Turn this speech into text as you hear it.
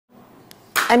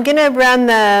I'm going to run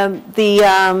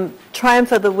the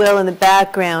Triumph of the Will in the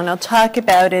background. I'll talk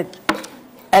about it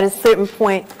at a certain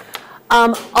point.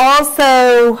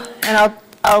 Also, and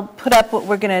I'll put up what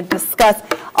we're going to discuss.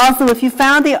 Also, if you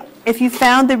found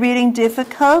the reading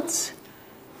difficult,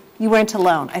 you weren't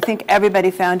alone. I think everybody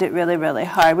found it really, really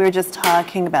hard. We were just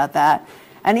talking about that.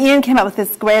 And Ian came up with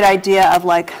this great idea of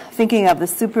like thinking of the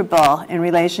Super Bowl in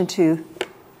relation to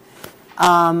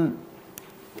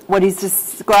what he's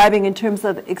describing in terms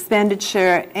of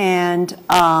expenditure and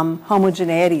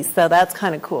homogeneity. So that's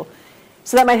kind of cool.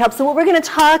 So that might help. So what we're going to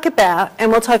talk about, and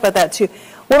we'll talk about that too.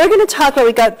 What we're going to talk about,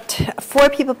 we got 4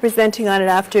 people presenting on it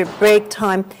after break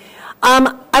time. I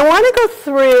want to go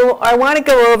through, or I want to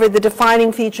go over the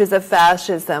defining features of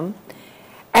fascism.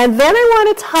 And then I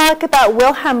want to talk about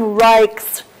Wilhelm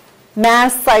Reich's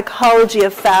Mass Psychology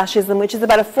of Fascism, which is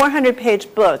about a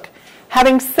 400-page book.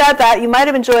 Having said that, you might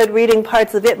have enjoyed reading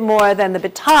parts of it more than the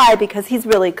Bataille because he's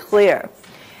really clear.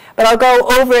 But I'll go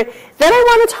over it. Then I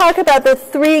want to talk about the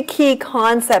 3 key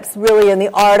concepts really in the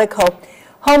article: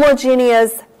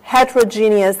 homogeneous,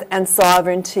 heterogeneous, and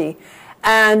sovereignty.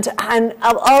 And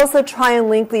I'll also try and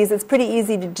link these. It's pretty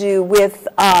easy to do with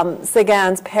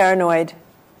Sagan's paranoid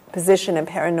position and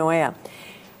paranoia.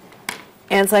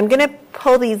 And so I'm going to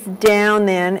pull these down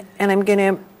then, and I'm going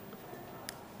to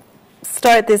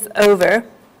start this over.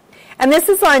 And this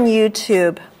is on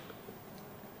YouTube.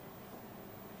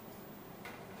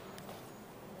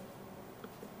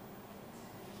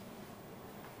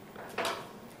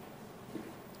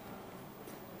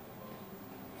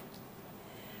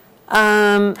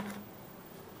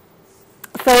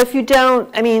 So if you don't,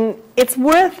 I mean, it's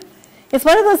one of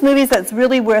those movies that's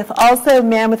really worth, also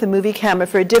Man with a Movie Camera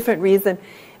for a different reason.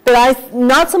 But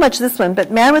not so much this one, but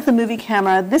Man with a Movie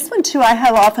Camera, this one too I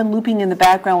have often looping in the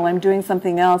background while I'm doing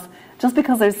something else, just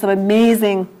because there's some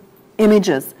amazing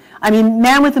images. I mean,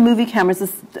 Man with a Movie Camera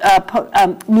is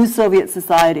a New Soviet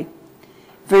Society,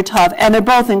 Vertov, and they're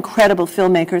both incredible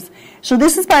filmmakers. So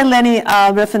this is by Leni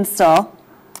Riefenstahl.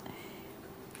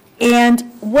 And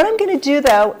what I'm going to do,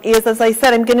 though, is, as I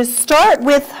said, I'm going to start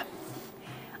with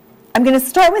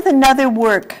another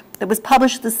work that was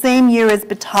published the same year as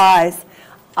Bataille's.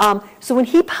 So when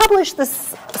he published the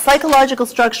Psychological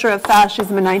Structure of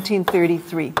Fascism in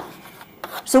 1933.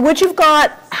 So what you've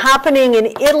got happening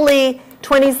in Italy,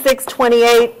 26,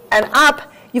 28, and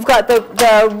up, you've got the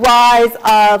rise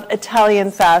of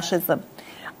Italian fascism.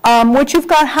 What you've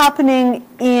got happening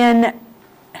in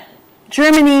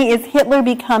Germany is Hitler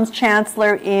becomes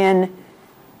chancellor in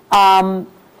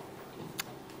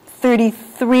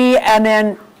 33, and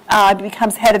then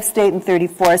becomes head of state in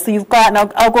 34. So you've got, and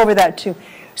I'll go over that too.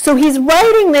 So he's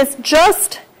writing this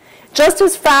just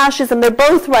as fascism, they're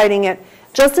both writing it,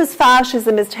 just as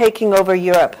fascism is taking over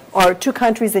Europe, or 2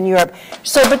 countries in Europe.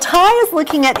 So Bataille is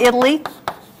looking at Italy,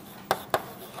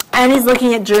 and he's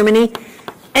looking at Germany,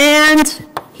 and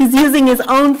he's using his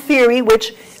own theory,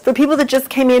 which for people that just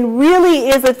came in really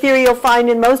is a theory you'll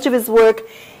find in most of his work.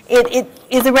 It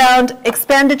is around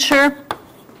expenditure,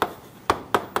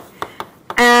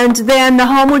 and then the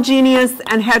homogeneous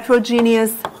and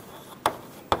heterogeneous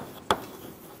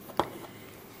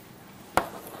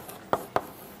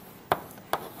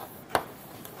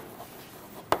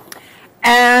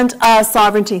and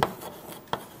sovereignty,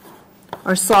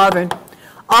 or sovereign,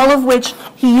 all of which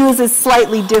he uses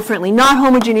slightly differently. Not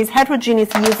homogeneous,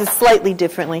 heterogeneous he uses slightly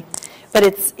differently, but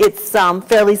it's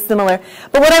fairly similar.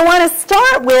 But what I want to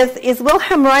start with is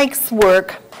Wilhelm Reich's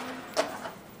work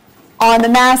on the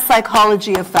mass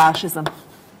psychology of fascism,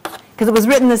 because it was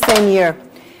written the same year.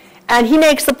 And he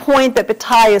makes a point that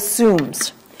Bataille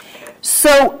assumes.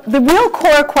 So the real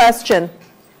core question,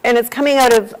 and it's coming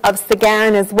out of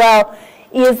Sagan as well,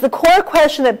 is the core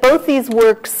question that both these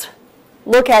works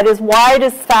look at is, why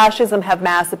does fascism have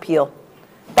mass appeal?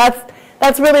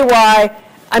 That's really why,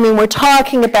 I mean, we're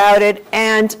talking about it,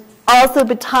 and also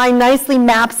Bataille nicely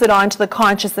maps it onto the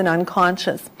conscious and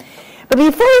unconscious. But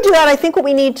before we do that, I think what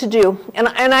we need to do, and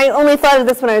I only thought of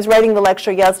this when I was writing the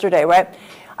lecture yesterday, right?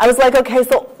 I was like, okay,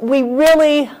 so we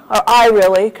really, or I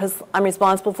really, because I'm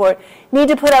responsible for it, need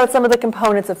to put out some of the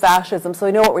components of fascism so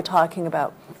we know what we're talking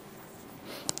about.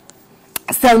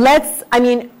 So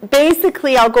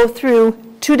basically I'll go through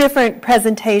 2 different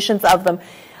presentations of them.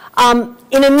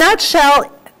 In a nutshell,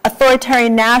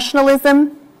 authoritarian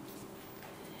nationalism,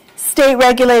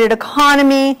 state-regulated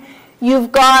economy.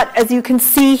 You've got, as you can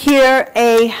see here,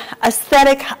 a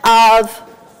aesthetic of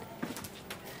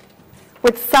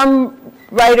what some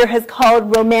writer has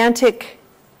called romantic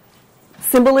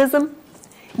symbolism,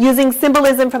 using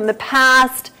symbolism from the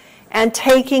past and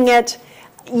taking it.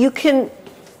 You can,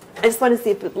 I just want to see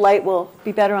if the light will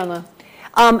be better on the,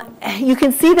 You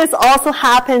can see this also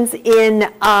happens in,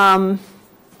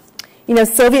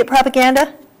 Soviet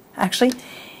propaganda, actually.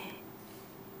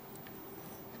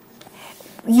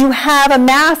 You have a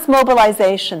mass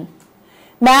mobilization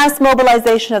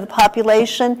of the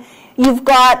population. You've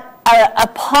got a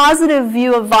positive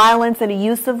view of violence and a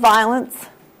use of violence.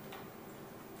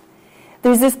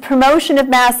 There's this promotion of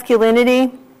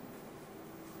masculinity.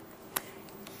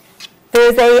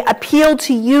 There's an appeal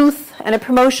to youth and a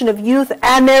promotion of youth,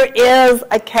 and there is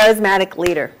a charismatic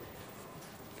leader.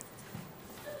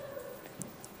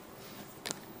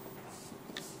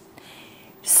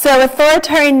 So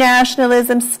authoritarian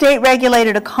nationalism,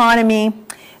 state-regulated economy,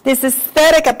 this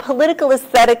aesthetic, a political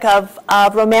aesthetic of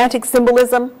romantic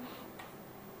symbolism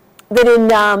that in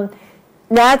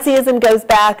Nazism goes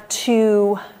back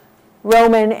to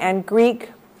Roman and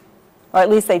Greek, or at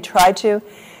least they try to.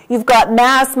 You've got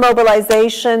mass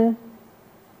mobilization.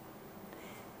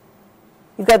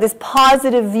 You've got this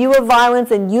positive view of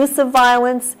violence and use of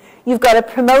violence. You've got a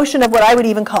promotion of what I would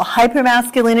even call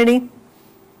hypermasculinity.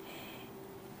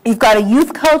 You've got a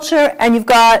youth culture, and you've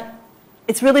got,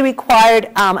 it's really required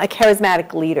a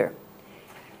charismatic leader.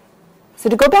 So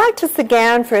to go back to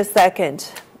Sagan for a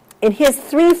second, in his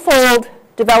threefold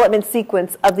development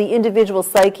sequence of the individual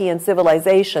psyche and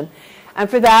civilization, and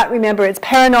for that, remember, it's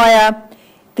paranoia,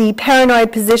 the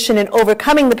paranoid position, and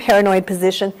overcoming the paranoid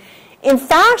position. In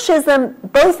fascism,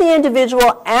 both the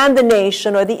individual and the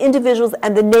nation, or the individuals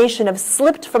and the nation, have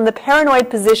slipped from the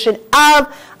paranoid position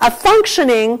of a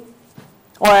functioning,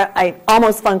 or a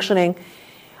almost functioning,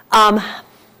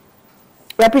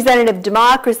 representative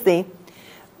democracy,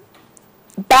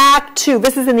 back to,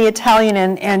 this is in the Italian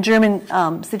and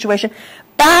German situation,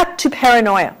 back to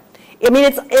paranoia. I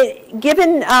mean,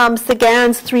 given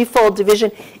Sagan's threefold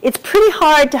division, it's pretty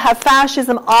hard to have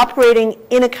fascism operating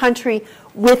in a country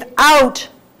without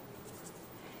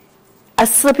a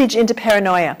slippage into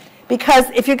paranoia. Because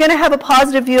if you're going to have a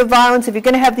positive view of violence, if you're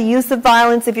going to have the use of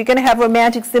violence, if you're going to have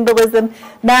romantic symbolism,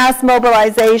 mass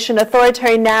mobilization,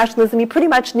 authoritarian nationalism, you pretty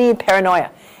much need paranoia.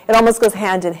 It almost goes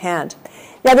hand in hand.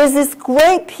 Now, there's this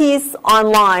great piece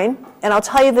online, and I'll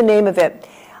tell you the name of it.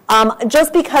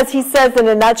 Just because he says in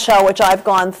a nutshell, which I've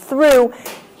gone through,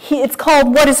 it's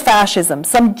called What is Fascism?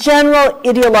 Some General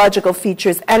Ideological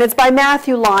Features, and it's by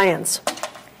Matthew Lyons.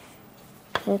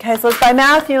 Okay, so it's by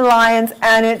Matthew Lyons,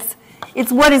 and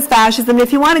it's What is Fascism?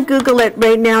 If you want to Google it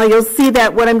right now, you'll see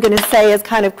that what I'm going to say is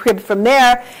kind of cribbed from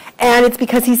there, and it's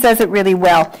because he says it really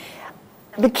well.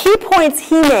 The key points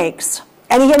he makes,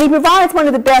 and he provides one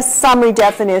of the best summary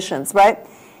definitions, right?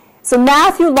 So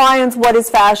Matthew Lyons, What is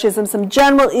Fascism? Some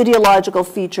General Ideological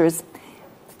Features.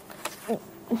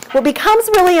 What becomes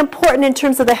really important in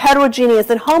terms of the heterogeneous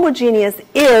and homogeneous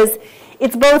is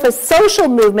it's both a social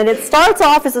movement. It starts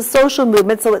off as a social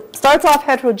movement, so it starts off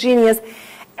heterogeneous,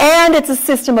 and it's a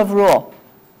system of rule.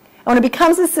 And when it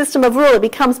becomes a system of rule, it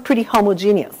becomes pretty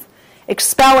homogeneous,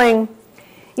 expelling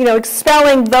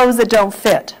those that don't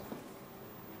fit.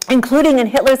 Including in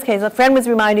Hitler's case, a friend was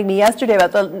reminding me yesterday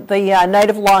about the Night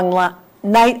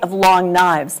of Long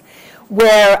Knives,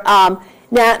 where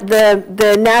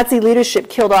the Nazi leadership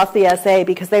killed off the SA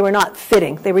because they were not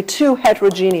fitting. They were too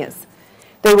heterogeneous.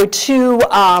 They were too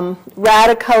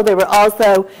radical. There were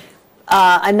also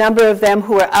a number of them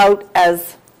who were out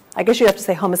as, I guess you'd have to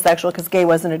say homosexual because gay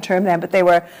wasn't a term then, but they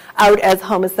were out as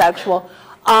homosexual.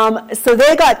 So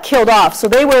they got killed off. So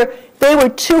they were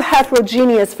too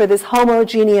heterogeneous for this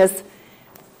homogeneous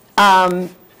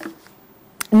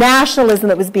nationalism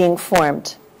that was being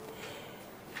formed.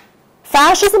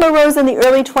 Fascism arose in the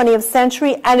early 20th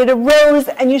century, and it arose,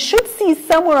 and you should see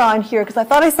somewhere on here, because I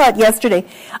thought I saw it yesterday,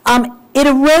 it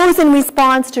arose in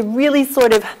response to really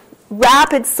sort of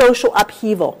rapid social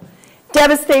upheaval,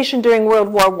 devastation during World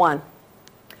War I.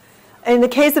 In the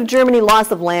case of Germany,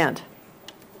 loss of land.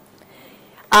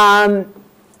 An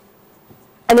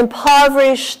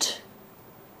impoverished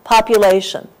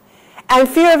population, and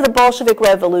fear of the Bolshevik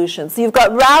Revolution. So you've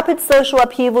got rapid social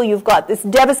upheaval, you've got this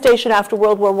devastation after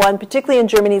World War I, particularly in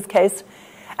Germany's case.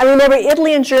 And remember,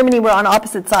 Italy and Germany were on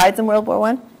opposite sides in World War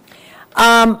I,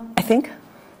 I think.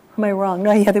 Am I wrong?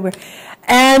 No, yeah, they were.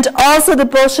 And also the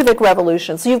Bolshevik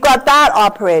Revolution. So you've got that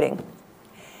operating.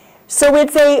 So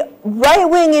it's a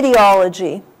right-wing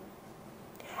ideology.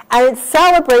 And it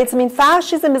celebrates,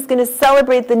 fascism is going to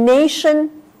celebrate the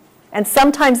nation, and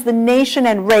sometimes the nation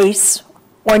and race,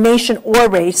 or nation or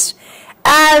race,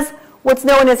 as what's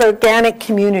known as organic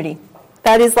community.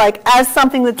 That is like as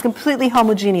something that's completely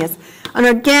homogeneous. An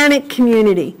organic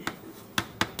community.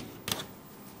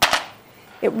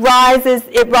 It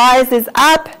rises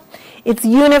up, it's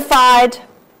unified,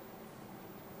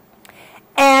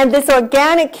 And this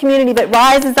organic community that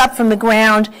rises up from the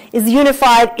ground is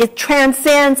unified. It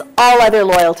transcends all other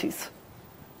loyalties,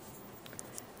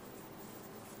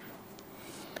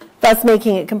 thus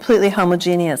making it completely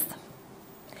homogeneous.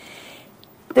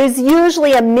 There's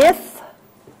usually a myth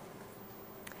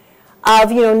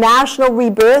of, national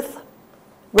rebirth,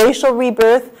 racial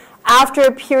rebirth, after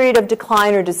a period of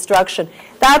decline or destruction.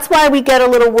 That's why we get a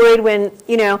little worried when,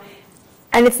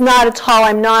 and it's not at all,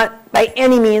 I'm not by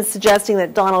any means suggesting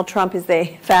that Donald Trump is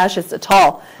a fascist at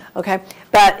all, okay?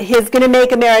 But he's going to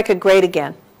make America great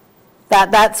again.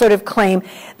 That sort of claim,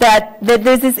 that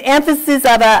there's this emphasis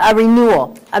of a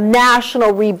renewal, a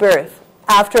national rebirth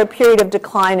after a period of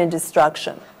decline and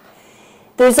destruction.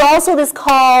 There's also this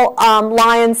call,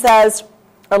 Lion says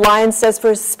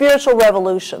for spiritual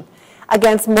revolution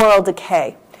against moral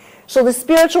decay. So the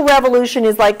spiritual revolution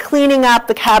is like cleaning up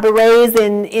the cabarets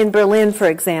in Berlin, for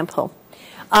example,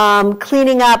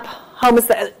 cleaning up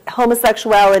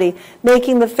homosexuality,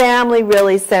 making the family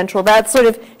really central. That sort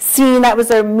of scene, that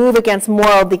was a move against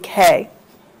moral decay.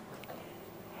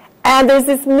 And there's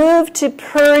this move to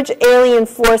purge alien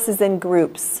forces and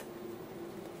groups,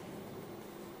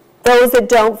 those that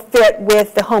don't fit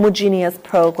with the homogeneous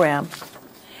program.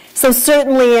 So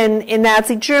certainly in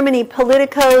Nazi Germany,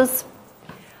 politicos,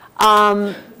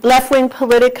 left-wing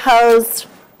politicos,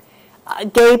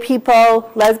 gay people,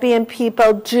 lesbian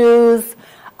people, Jews,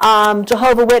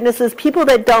 Jehovah's Witnesses, people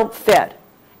that don't fit,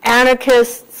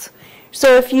 anarchists.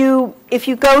 So if you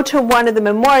go to one of the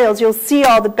memorials, you'll see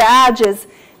all the badges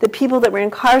that people that were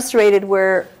incarcerated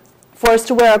were forced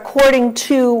to wear according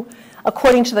to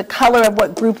the color of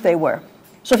what group they were.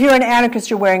 So if you're an anarchist,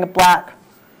 you're wearing a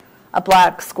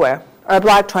black square or a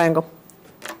black triangle.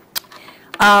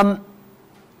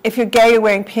 If you're gay, you're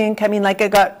wearing pink. I mean,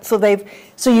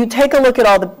 so you take a look at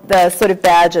all the sort of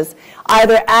badges,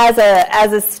 either as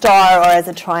a star or as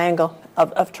a triangle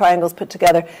of triangles put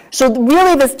together. So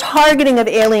really this targeting of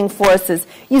alien forces,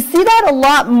 you see that a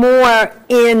lot more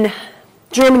in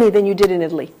Germany than you did in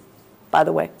Italy, by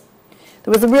the way.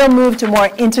 There was a real move to more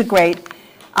integrate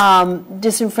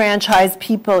disenfranchised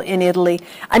people in Italy.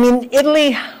 I mean,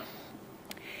 Italy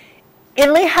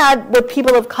had what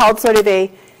people have called sort of a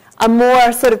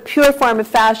more sort of pure form of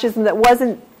fascism that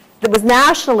was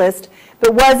nationalist,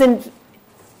 but wasn't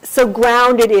so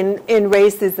grounded in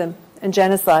racism and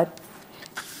genocide.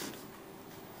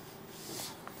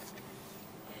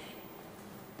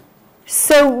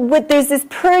 So there's this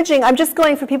purging. I'm just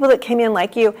going, for people that came in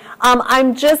like you,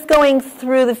 I'm just going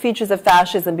through the features of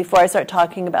fascism before I start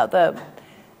talking about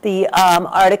the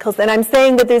articles. And I'm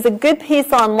saying that there's a good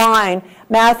piece online,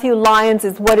 Matthew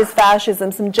Lyons' What is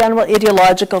Fascism? Some general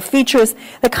ideological features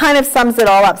that kind of sums it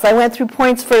all up. So I went through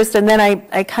points first, and then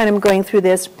I kind of am going through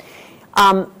this.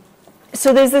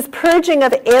 So there's this purging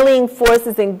of alien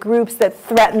forces and groups that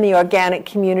threaten the organic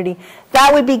community.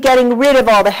 That would be getting rid of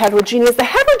all the heterogeneous. The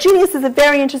heterogeneous is a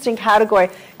very interesting category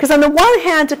because on the one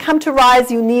hand, to come to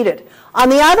rise, you need it. On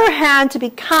the other hand, to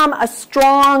become a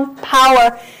strong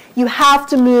power, you have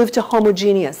to move to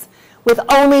homogeneous with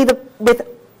only the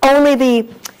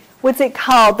what's it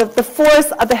called, the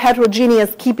force of the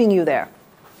heterogeneous keeping you there,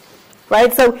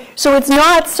 right? So it's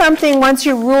not something once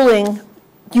you're ruling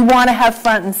you want to have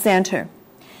front and center.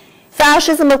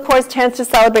 Fascism, of course, tends to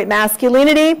celebrate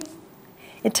masculinity.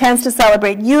 It tends to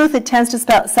celebrate youth. It tends to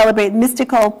celebrate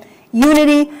mystical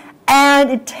unity. And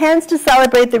it tends to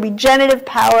celebrate the regenerative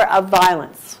power of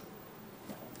violence.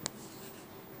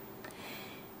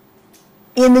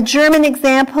 In the German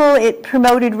example, it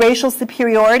promoted racial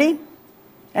superiority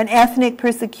and ethnic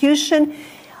persecution,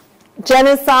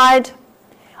 genocide,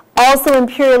 also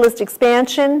imperialist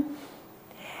expansion.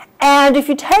 And if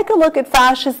you take a look at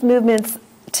fascist movements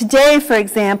today, for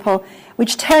example,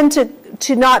 which tend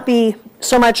to not be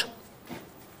so much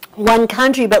one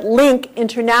country but link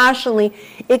internationally,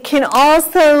 it can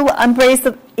also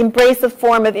embrace a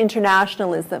form of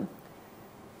internationalism,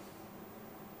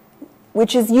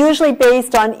 which is usually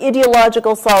based on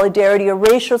ideological solidarity or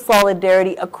racial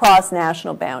solidarity across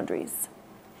national boundaries.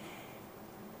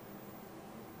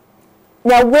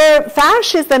 Now, where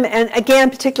fascism, and again,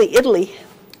 particularly Italy,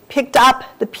 picked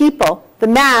up the people, the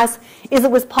mass, is it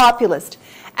was populist.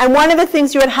 And one of the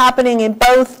things you had happening in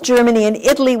both Germany and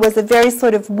Italy was a very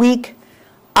sort of weak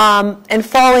and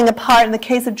falling apart, in the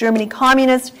case of Germany,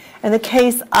 communist, and the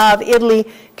case of Italy,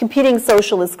 competing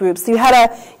socialist groups. So you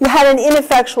had an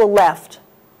ineffectual left.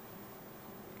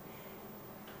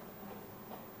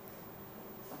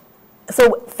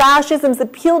 So fascism's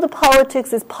appeal to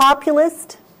politics is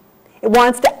populist. It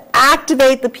wants to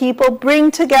activate the people,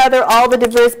 bring together all the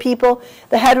diverse people,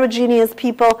 the heterogeneous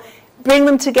people, bring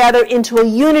them together into a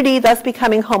unity, thus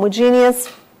becoming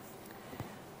homogeneous.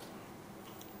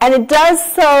 And it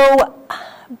does so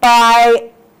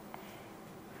by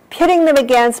pitting them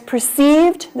against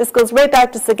perceived, this goes right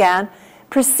back to Sagan,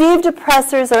 perceived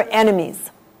oppressors or enemies.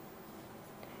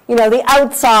 You know, the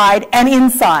outside and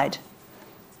inside.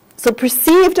 So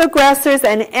perceived aggressors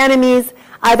and enemies,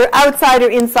 either outside or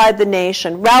inside the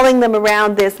nation, rallying them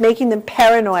around this, making them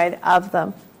paranoid of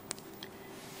them.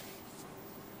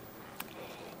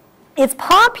 It's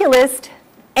populist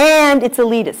and it's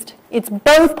elitist. It's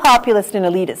both populist and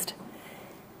elitist.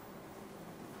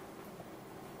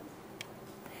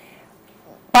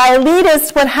 By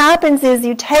elitist, what happens is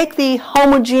you take the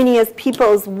homogeneous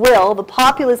people's will, the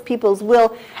populist people's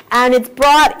will, and it's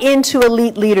brought into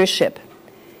elite leadership.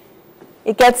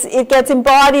 It gets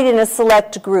embodied in a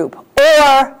select group,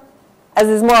 or, as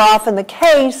is more often the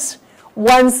case,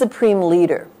 one supreme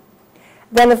leader.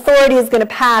 Then authority is going to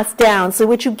pass down. So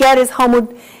what you get is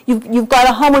you've got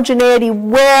a homogeneity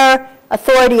where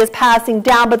authority is passing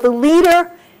down, but the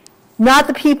leader, not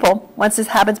the people, once this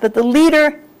happens, but the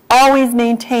leader always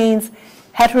maintains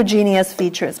heterogeneous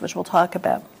features, which we'll talk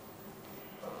about.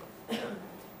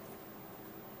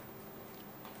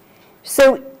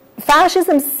 So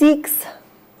fascism seeks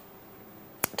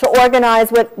to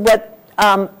organize what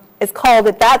is called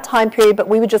at that time period, but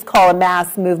we would just call a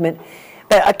mass movement.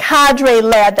 But a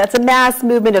cadre-led, that's a mass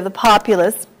movement of the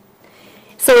populace.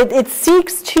 So it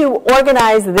seeks to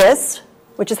organize this,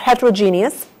 which is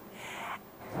heterogeneous.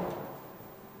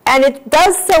 And it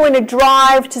does so in a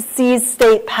drive to seize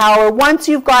state power. Once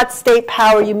you've got state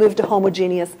power, you move to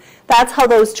homogeneous. That's how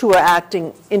those two are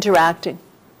interacting.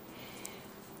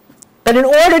 But in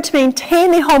order to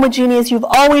maintain the homogeneous, you've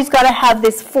always got to have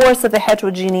this force of the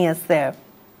heterogeneous there.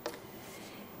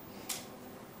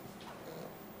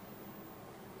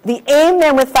 The aim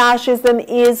then with fascism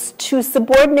is to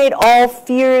subordinate all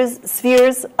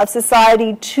spheres of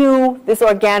society to this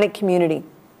organic community.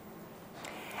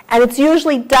 And it's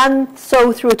usually done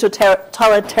so through a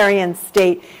totalitarian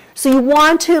state. So you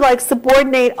want to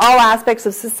subordinate all aspects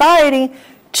of society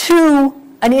to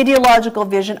an ideological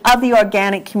vision of the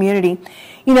organic community,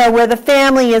 you know, where the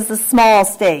family is the small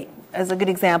state, as a good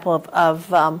example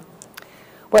of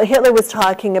what Hitler was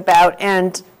talking about,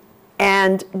 and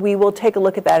we will take a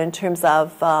look at that in terms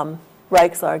of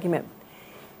Reich's argument.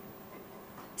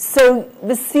 So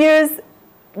the spheres,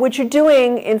 what you're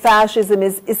doing in fascism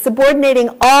is subordinating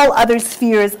all other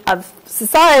spheres of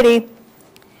society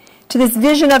to this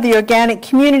vision of the organic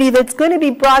community that's going to be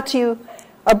brought through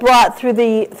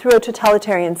a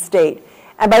totalitarian state.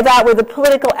 And by that, where the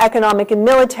political, economic, and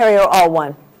military are all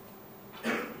one.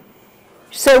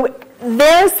 So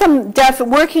there's some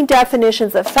working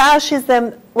definitions of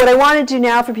fascism. What I want to do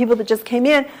now for people that just came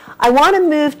in, I want to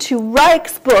move to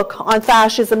Reich's book on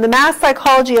fascism, The Mass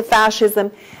Psychology of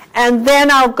Fascism, and then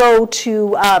I'll go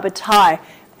to Bataille.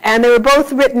 And they were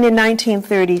both written in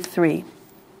 1933.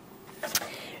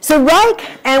 So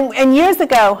Reich, and years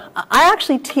ago, I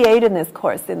actually TA'd in this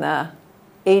course in the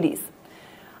 80s.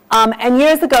 And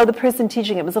years ago, the person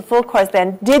teaching it was a full course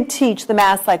then, did teach The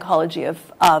Mass Psychology of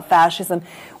Fascism,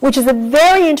 which is a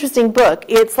very interesting book.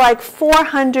 It's like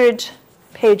 400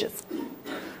 pages.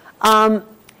 I'm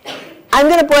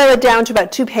going to boil it down to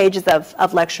about 2 pages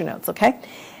of lecture notes, okay?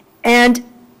 And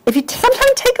if you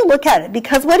sometimes take a look at it,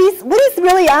 because what he's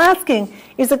really asking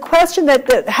is a question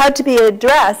that had to be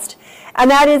addressed, and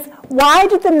that is, why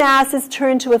did the masses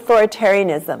turn to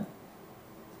authoritarianism?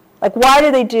 Like, why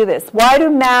do they do this? Why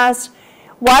does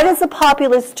the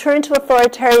populace turn to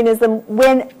authoritarianism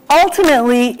when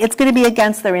ultimately it's going to be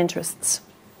against their interests?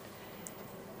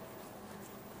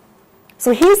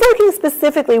 So he's looking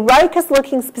specifically, Reich is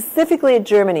looking specifically at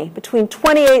Germany between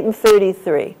 28 and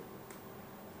 33.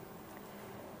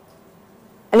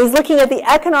 And he's looking at the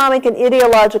economic and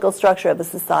ideological structure of the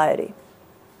society.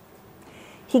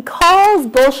 He calls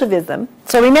Bolshevism,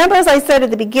 so remember, as I said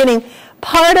at the beginning,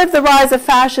 part of the rise of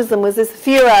fascism was this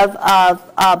fear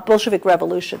of Bolshevik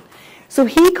revolution. So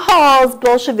he calls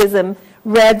Bolshevism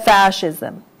red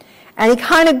fascism. And he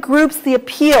kind of groups the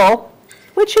appeal,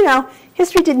 which, you know,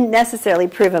 history didn't necessarily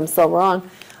prove him so wrong.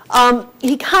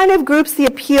 He kind of groups the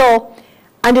appeal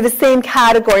under the same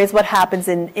category as what happens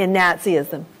in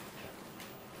Nazism.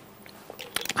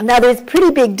 Now, there's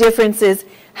pretty big differences.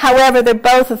 However, they're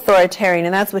both authoritarian,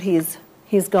 and that's what he's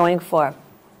going for.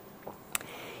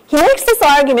 He makes this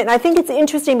argument, and I think it's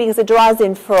interesting because it draws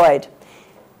in Freud.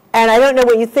 And I don't know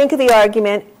what you think of the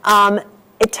argument.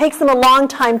 It takes him a long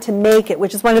time to make it,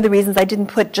 which is one of the reasons I didn't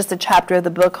put just a chapter of the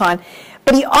book on.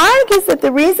 But he argues that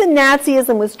the reason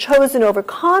Nazism was chosen over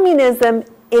communism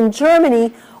in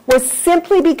Germany was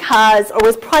simply because, or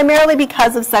was primarily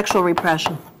because of sexual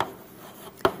repression.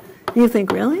 You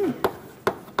think, really?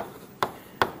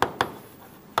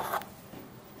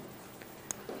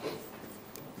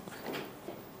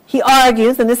 He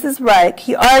argues, and this is Reich,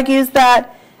 he argues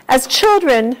that as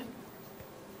children,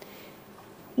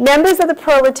 members of the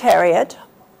proletariat,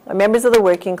 or members of the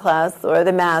working class, or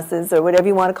the masses, or whatever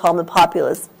you want to call them, the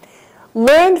populace,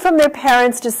 learned from their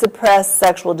parents to suppress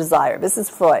sexual desire. This is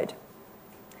Freud.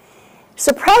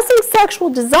 Suppressing sexual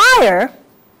desire,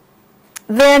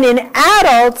 then in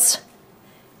adults,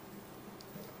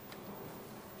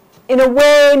 in a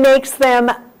way makes them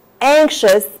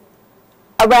anxious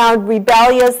around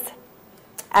rebellious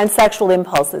and sexual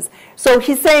impulses. So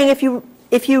he's saying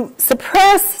if you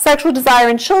suppress sexual desire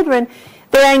in children,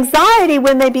 their anxiety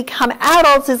when they become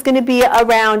adults is going to be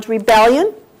around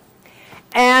rebellion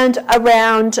and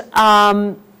around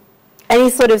any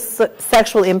sort of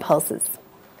sexual impulses.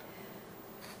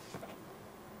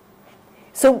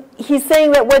 So he's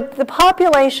saying that what the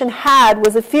population had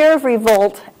was a fear of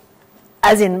revolt,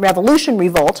 as in revolution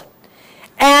revolt,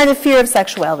 and a fear of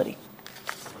sexuality.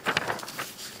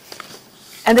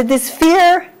 And that this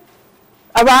fear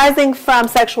arising from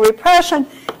sexual repression,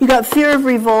 you got fear of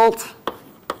revolt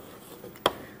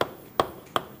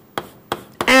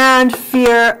and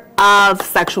fear of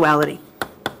sexuality.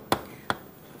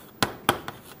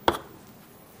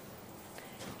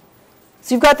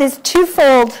 So you've got this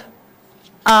twofold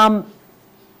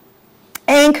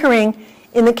anchoring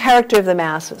in the character of the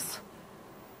masses.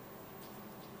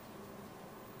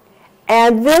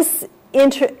 And this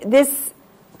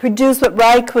produced what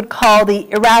Reich would call the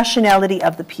irrationality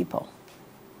of the people.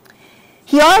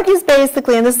 He argues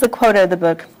basically, and this is a quote out of the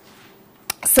book,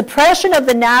 suppression of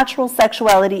the natural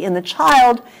sexuality in the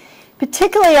child,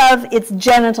 particularly of its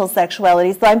genital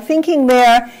sexuality. So I'm thinking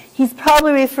there, he's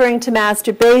probably referring to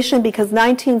masturbation because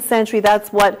 19th century,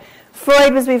 that's what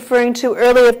Freud was referring to.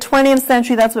 Early 20th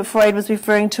century, that's what Freud was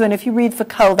referring to. And if you read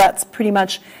Foucault, that's pretty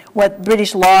much what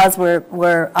British laws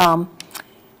were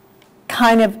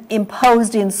kind of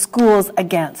imposed in schools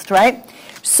against, right?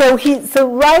 So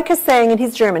Reich is saying, and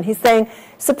he's German, he's saying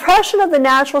suppression of the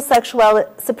natural sexuality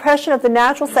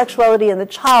in the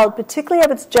child, particularly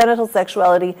of its genital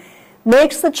sexuality,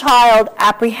 makes the child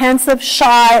apprehensive,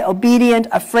 shy, obedient,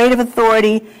 afraid of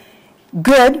authority,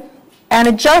 good, and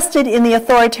adjusted in the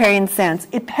authoritarian sense.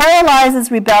 It paralyzes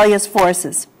rebellious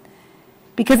forces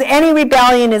because any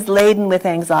rebellion is laden with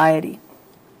anxiety.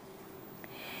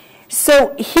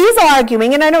 So he's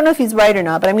arguing, and I don't know if he's right or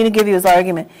not, but I'm going to give you his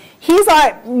argument. He's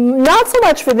not so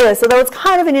much for this, although it's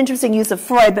kind of an interesting use of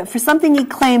Freud, but for something he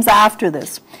claims after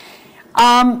this.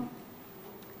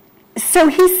 So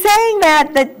he's saying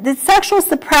that the sexual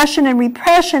suppression and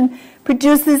repression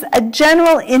produces a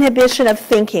general inhibition of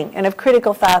thinking and of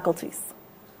critical faculties.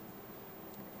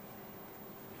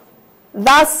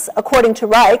 Thus, according to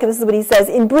Reich, and this is what he says,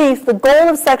 in brief, the goal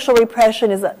of sexual repression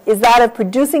is that of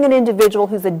producing an individual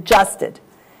who's adjusted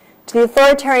to the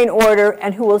authoritarian order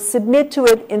and who will submit to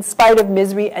it in spite of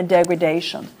misery and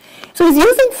degradation. So he's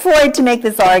using Freud to make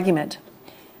this argument.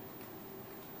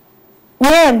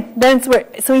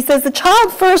 So he says the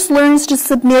child first learns to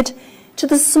submit to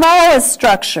the smallest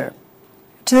structure,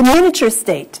 to the miniature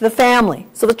state, to the family.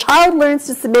 So the child learns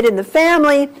to submit in the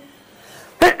family.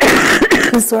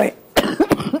 Sorry.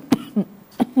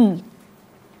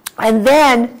 And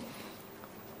then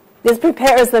this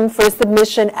prepares them for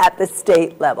submission at the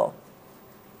state level.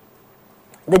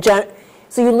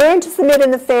 So you learn to submit in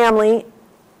the family,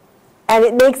 and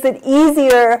it makes it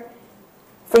easier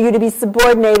for you to be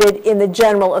subordinated in the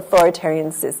general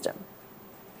authoritarian system.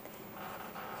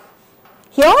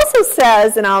 He also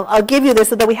says, and I'll give you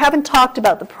this, although we haven't talked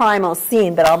about the primal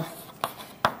scene, but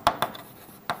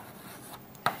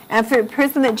and for a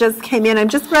person that just came in, I'm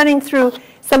just running through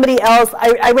somebody else.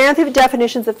 I ran through the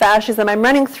definitions of fascism. I'm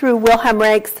running through Wilhelm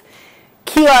Reich's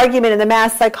key argument in the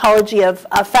mass psychology of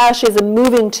fascism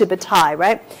moving to Bataille,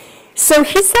 right? So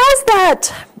he says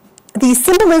that the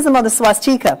symbolism of the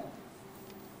swastika,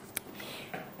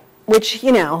 which,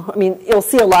 you'll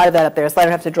see a lot of that up there, so I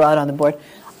don't have to draw it on the board.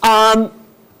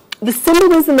 The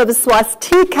symbolism of the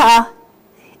swastika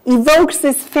evokes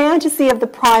this fantasy of the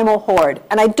primal horde,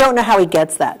 and I don't know how he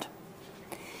gets that.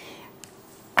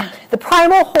 The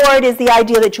primal horde is the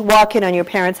idea that you walk in on your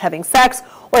parents having sex,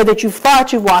 or that you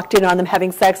thought you walked in on them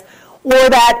having sex, or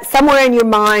that somewhere in your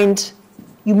mind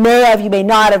you may have, you may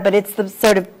not have, but it's the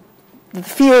sort of the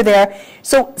fear there.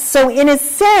 So in a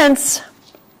sense,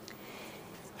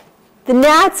 the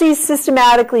Nazis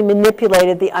systematically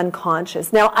manipulated the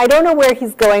unconscious. Now, I don't know where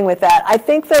he's going with that. I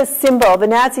think the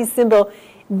Nazi symbol,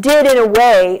 did in a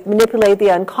way manipulate the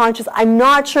unconscious. I'm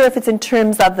not sure if it's in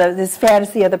terms of this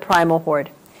fantasy of the primal horde.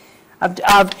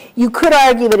 You could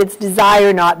argue that it's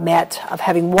desire not met, of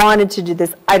having wanted to do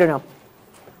this. I don't know.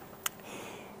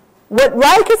 What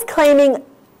Reich is claiming,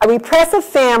 a repressive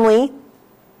family,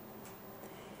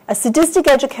 a sadistic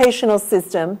educational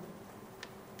system,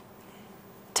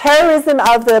 terrorism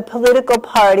of the political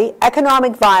party,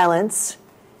 economic violence,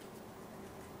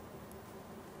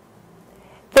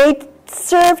 they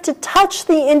serve to touch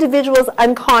the individual's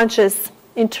unconscious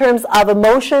in terms of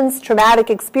emotions, traumatic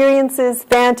experiences,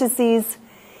 fantasies,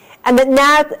 and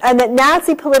that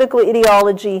Nazi political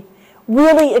ideology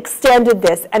really extended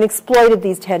this and exploited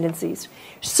these tendencies.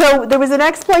 So there was an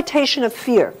exploitation of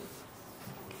fear.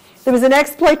 There was an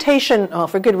exploitation,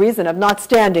 for good reason, of not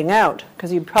standing out,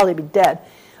 because you'd probably be dead,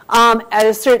 at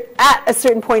a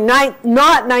certain point, not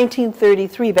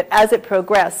 1933, but as it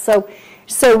progressed.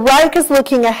 So Reich is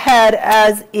looking ahead,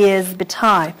 as is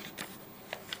Bataille.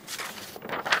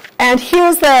 And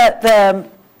here's the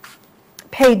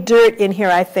paid dirt in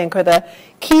here, I think, or the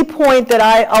key point that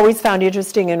I always found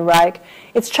interesting in Reich.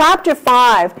 It's chapter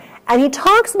 5, and he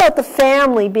talks about the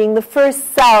family being the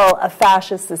first cell of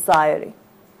fascist society.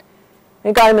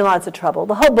 It got him in lots of trouble.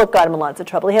 The whole book got him in lots of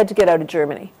trouble. He had to get out of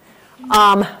Germany,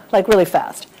 like really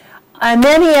fast. And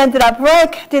then he ended up,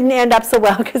 Reich didn't end up so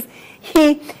well, because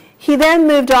he then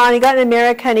moved on. He got in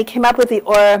America, and he came up with the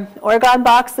orgone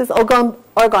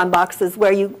boxes,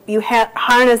 where you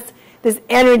harness this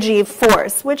energy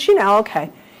force, which,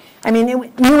 okay. I mean,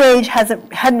 New Age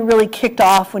hadn't really kicked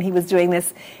off when he was doing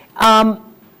this.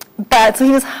 But so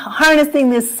he was harnessing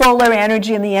this solar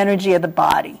energy and the energy of the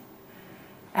body.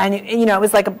 And, it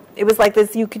was like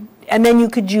this, and then you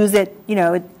could use it,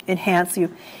 it enhance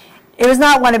you. It was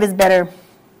not one of his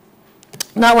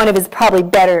probably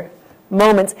better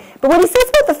moments. But what he says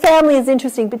about the family is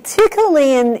interesting,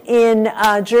 particularly in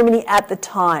Germany at the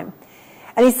time.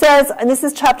 And he says, and this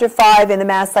is chapter 5 in The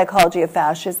Mass Psychology of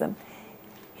Fascism,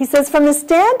 he says, from the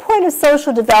standpoint of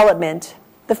social development,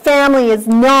 the family is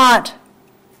not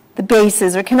the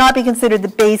basis, or cannot be considered the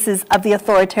basis of the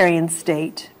authoritarian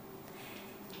state.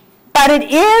 But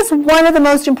it is one of the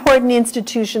most important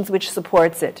institutions which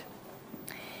supports it.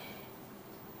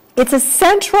 It's a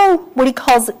central, what he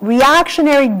calls,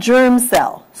 reactionary germ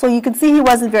cell. So you can see he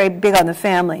wasn't very big on the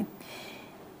family.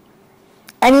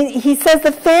 And he says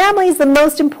the family is the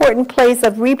most important place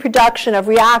of reproduction of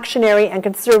reactionary and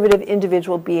conservative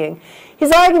individual being.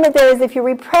 His argument there is if you're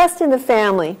repressed in the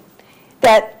family,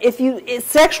 that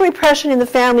sexual repression in the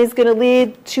family is going to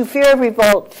lead to fear of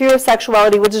revolt, fear of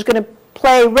sexuality, which is going to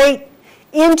play right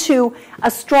into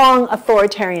a strong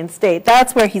authoritarian state.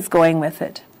 That's where he's going with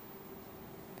it.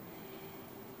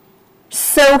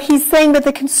 So he's saying that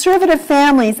the conservative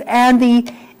families and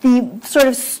the sort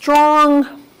of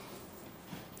strong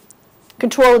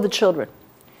control of the children,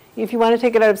 if you want to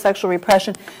take it out of sexual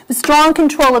repression, the strong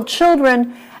control of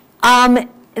children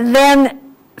then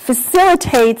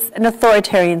facilitates an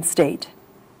authoritarian state.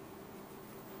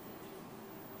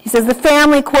 He says the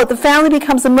family, quote, the family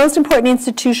becomes the most important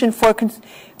institution for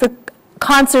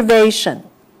conservation,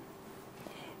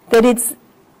 that it's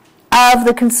of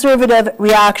the conservative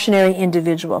reactionary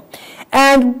individual.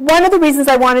 And one of the reasons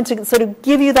I wanted to sort of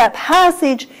give you that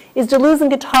passage is Deleuze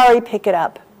and Guattari pick it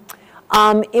up,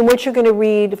 in which you're going to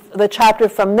read the chapter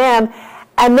from them.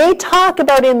 And they talk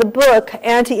about in the book,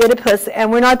 Anti-Oedipus,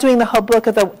 and we're not doing the whole book,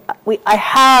 I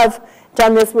have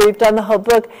done this where we've done the whole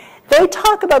book. They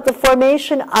talk about the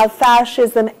formation of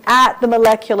fascism at the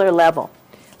molecular level,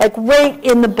 like right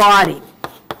in the body.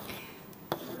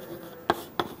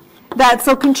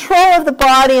 So control of the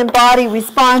body and body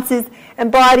responses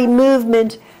and body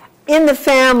movement in the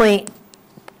family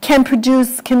can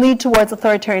lead towards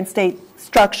authoritarian state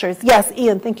structures. Yes,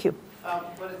 Ian, thank you.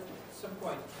 But at some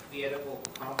point, the Oedipal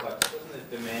complex, doesn't it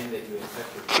demand that you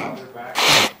accept your father back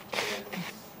as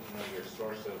your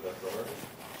source of authority?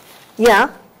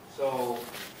 Yeah. So,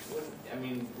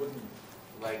 wouldn't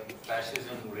like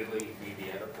fascism really be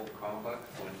the Oedipal complex?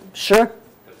 Sure.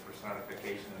 The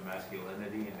personification of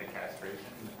masculinity and the castration?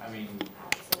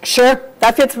 Sure,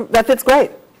 that fits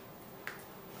great.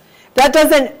 That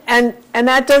doesn't, and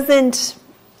that doesn't,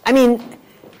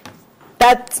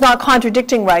 that's not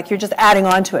contradicting Reich, you're just adding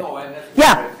on to it. No, and that's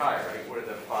yeah. Right, where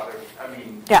the father,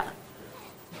 Yeah.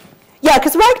 Yeah,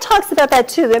 because Reich talks about that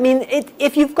too.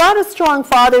 If you've got a strong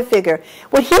father figure,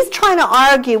 what Reich's trying to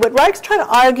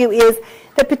argue is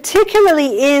that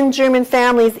particularly in German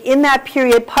families in that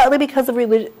period,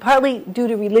 partly due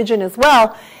to religion as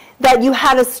well, that you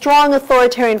had a strong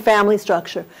authoritarian family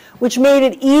structure, which made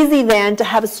it easy then to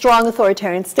have a strong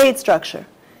authoritarian state structure.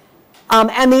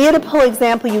 And the Oedipal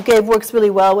example you gave works really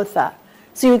well with that.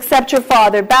 So you accept your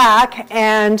father back,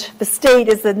 and the state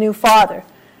is the new father,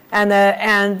 and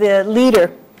the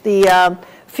leader, the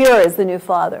Führer, is the new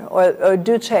father, or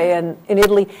Duce in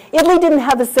Italy. Italy didn't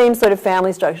have the same sort of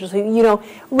family structure. So, you know,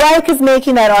 Reich is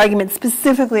making that argument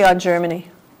specifically on Germany.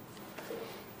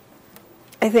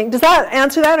 I think. Does that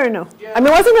answer that or no? Yeah. I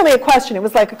mean, it wasn't really a question. It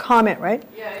was like a comment, right?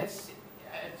 Yeah,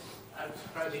 I'm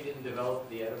surprised he didn't develop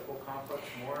the Oedipal complex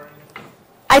more.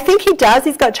 I think he does.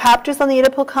 He's got chapters on the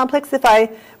Oedipal complex, if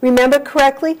I remember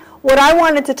correctly. What I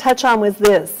wanted to touch on was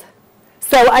this.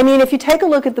 So, I mean, if you take a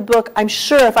look at the book, I'm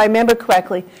sure, if I remember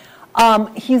correctly,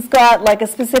 he's got like a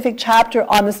specific chapter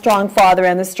on the strong father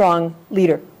and the strong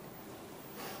leader.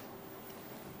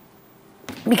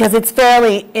 Because it's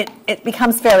fairly, it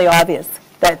becomes fairly obvious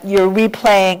that you're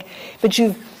replaying,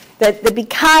 but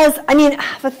because, I mean,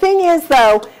 the thing is,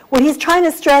 though, what he's trying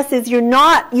to stress is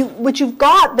what you've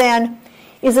got then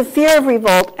is a fear of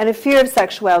revolt and a fear of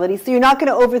sexuality, so you're not going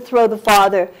to overthrow the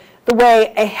father the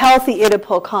way a healthy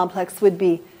Oedipal complex would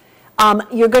be.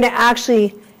 You're going to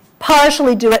actually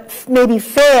partially do it, maybe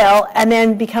fail, and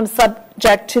then become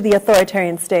subject to the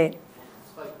authoritarian state.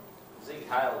 It's like Sieg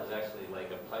Heil is actually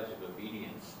like a pledge of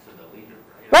obedience to the leader,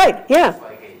 right? Right, yeah. It's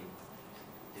like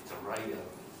it's a right of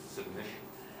submission.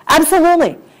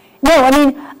 Absolutely. No, I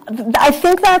mean, I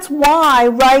think that's why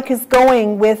Reich is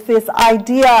going with this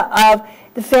idea of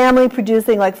the family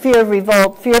producing like fear of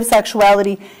revolt, fear of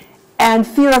sexuality, and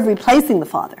fear of replacing the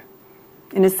father,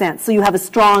 in a sense. So you have a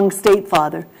strong state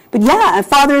father. But yeah, a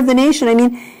father of the nation. I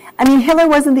mean, Hitler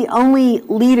wasn't the only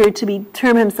leader to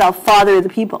term himself father of the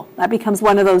people. That becomes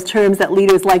one of those terms that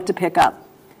leaders like to pick up.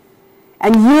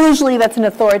 And usually that's an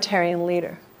authoritarian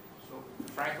leader. So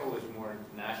Franco was more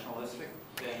nationalistic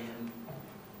than...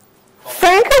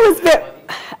 Franco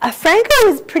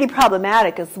was pretty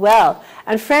problematic as well.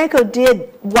 And Franco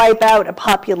did wipe out a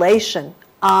population.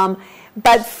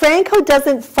 But Franco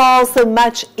doesn't fall so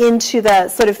much into the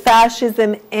sort of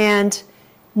fascism and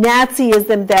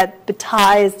Nazism that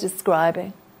Bataille is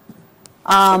describing.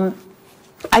 I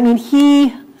mean,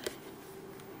 he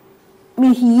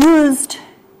used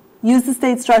the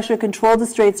state structure, controlled the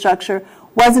state structure,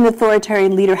 was an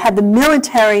authoritarian leader, had the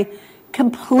military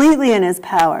completely in his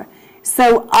power.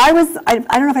 So I don't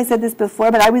know if I said this before,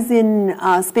 but I was in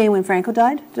Spain when Franco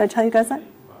died. Did I tell you guys that?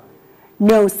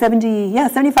 No,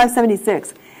 75,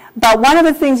 76. But one of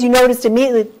the things you noticed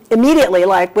immediately,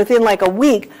 like within like a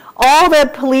week, all the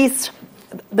police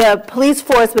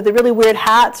force with the really weird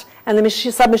hats and the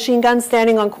submachine guns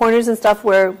standing on corners and stuff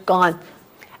were gone.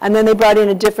 And then they brought in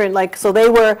a different, like, so they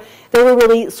were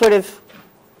really sort of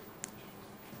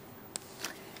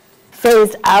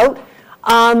phased out.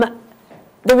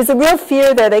 There was a real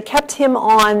fear there. They kept him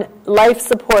on life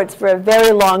supports for a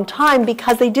very long time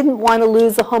because they didn't want to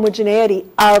lose the homogeneity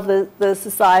of the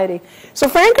society. So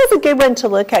Franco's a good one to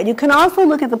look at. You can also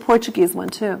look at the Portuguese one,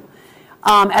 too,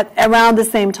 at around the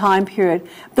same time period.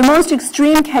 The most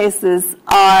extreme cases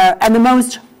are, and the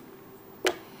most,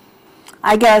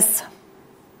 I guess,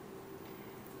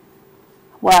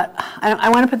 I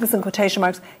want to put this in quotation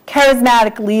marks,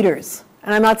 charismatic leaders,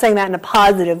 and I'm not saying that in a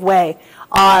positive way,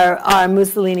 are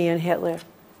Mussolini and Hitler.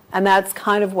 And that's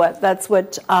kind of what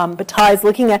Bataille is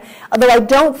looking at. Although I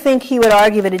don't think he would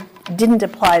argue that it didn't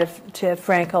apply to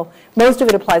Franco. Most of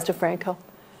it applies to Franco.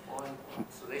 Well,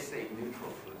 so they say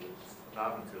neutral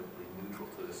cognitively neutral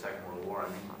to the Second World War. I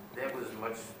mean, that was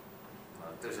much,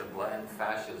 there's a bland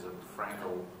fascism.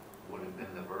 Franco would have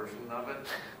been the version of it.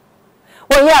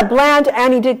 Well, yeah, bland,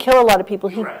 and he did kill a lot of people.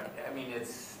 Right. I mean,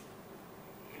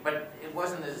 but it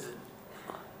wasn't as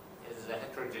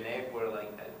heterogeneic where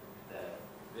like the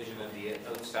vision of the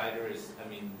outsider is, I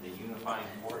mean, the unifying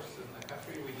force in the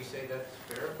country. Would you say that's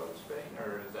fair about Spain,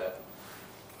 or is that?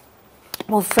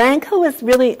 Well, Franco was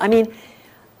really,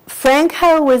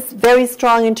 Franco was very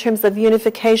strong in terms of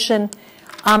unification,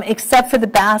 except for the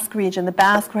Basque region. The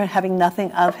Basque were having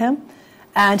nothing of him,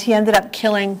 and he ended up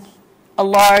killing a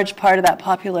large part of that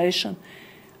population,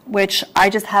 which I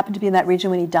just happened to be in that region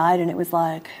when he died, and it was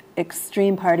like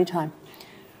extreme party time.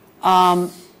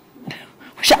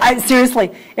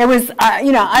 Seriously, it was,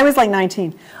 I was like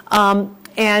 19,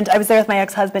 and I was there with my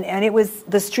ex-husband, and it was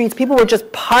the streets. People were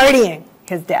just partying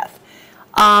his death.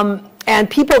 And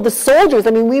people, the soldiers,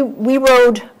 we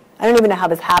rode, I don't even know how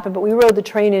this happened, but we rode the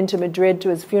train into Madrid to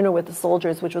his funeral with the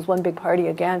soldiers, which was one big party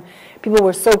again. People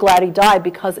were so glad he died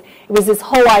because it was this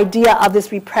whole idea of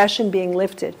this repression being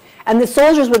lifted. And the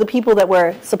soldiers were the people that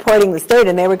were supporting the state,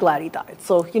 and they were glad he died.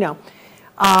 So,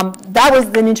 that was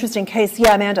an interesting case.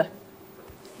 Yeah, Amanda?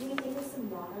 Can you give us some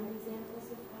modern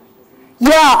examples of fascism?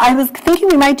 Yeah, I was thinking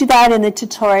we might do that in the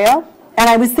tutorial. And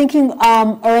I was thinking,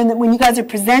 when you guys are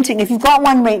presenting, if you've got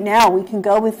one right now, we can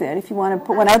go with it if you want to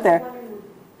put one out there. Would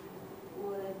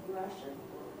Russia,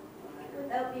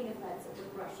 without being offensive,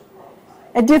 would Russia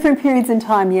qualify? At different periods in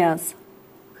time, yes.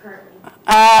 Currently?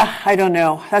 I don't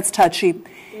know. That's touchy.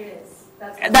 It is.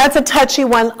 That's a touchy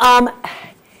one.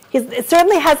 It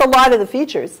certainly has a lot of the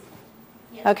features.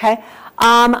 Yeah. Okay.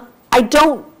 I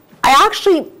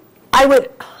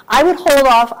would hold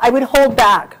off. I would hold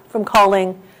back from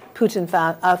calling Putin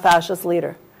a fascist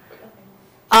leader.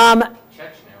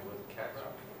 Chechnya with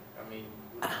Kaczak, I mean,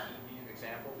 would he be an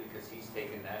example? Because he's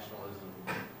taken nationalism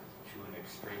to an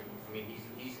extreme. I mean,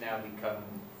 he's now become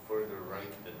further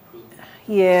right than Putin.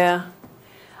 Yeah.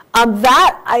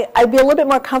 I'd be a little bit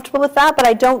more comfortable with that, but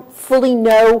I don't fully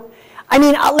know. I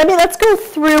mean, let's go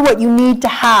through what you need to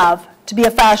have to be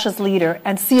a fascist leader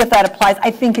and see if that applies. I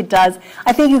think it does.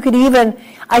 I think you could even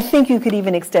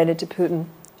extend it to Putin.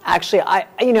 Actually,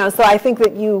 so I think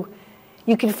that you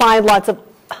can find lots of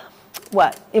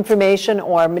information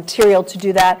or material to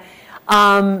do that.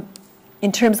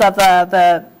 In terms of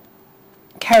the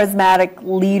charismatic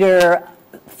leader,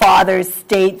 father,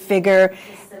 state figure.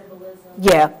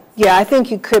 Symbolism. Yeah, I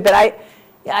think you could, but I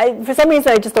for some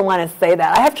reason I just don't want to say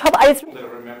that. I have trouble. To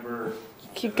remember.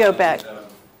 You go back.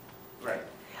 Right.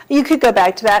 You could go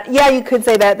back to that. Yeah, you could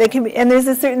say that. They can, and there's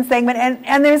a certain segment,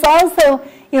 and there's also,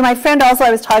 my friend also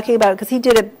I was talking about, because he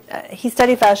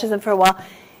studied fascism for a while.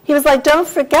 He was like, don't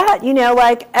forget,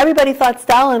 like everybody thought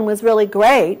Stalin was really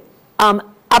great,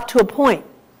 up to a point,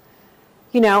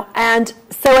 and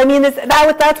so I mean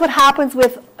that's what happens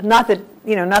with not that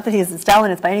he's a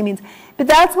Stalinist by any means, but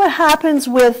that's what happens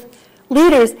with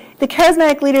leaders. The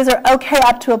charismatic leaders are okay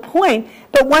up to a point,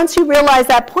 but once you realize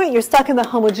that point, you're stuck in the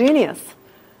homogeneous.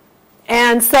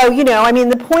 And so,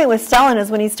 the point with Stalin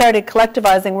is when he started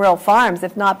collectivizing rural farms,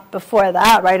 if not before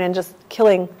that, right, and just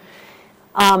killing,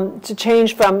 to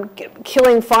change from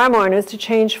killing farm owners to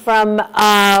change from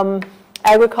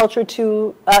agriculture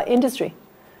to industry.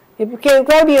 It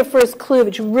got to be your first clue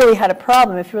that you really had a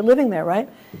problem if you were living there, right?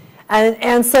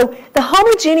 And so the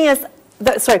heterogeneous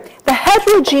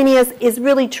is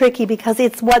really tricky because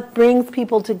it's what brings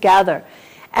people together.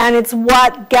 And it's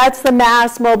what gets the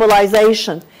mass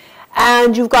mobilization.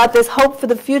 And you've got this hope for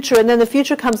the future, and then the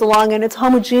future comes along and it's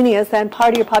homogeneous, and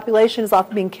part of your population is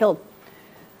often being killed.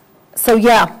 So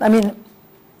yeah,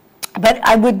 but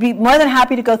I would be more than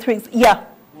happy to go through. Yeah.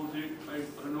 Well, I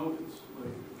don't know if it's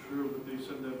true, but they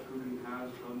said that Putin has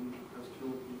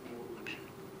killed people,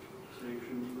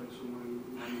 sanctioned someone.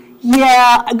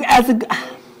 Yeah,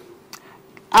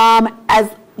 as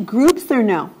groups or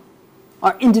no,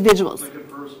 or individuals. Like a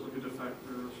person, like a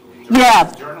defector.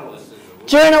 Yeah.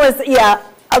 Journalists, yeah,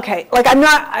 okay.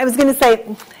 I was going to say,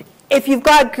 if you've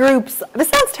got groups, this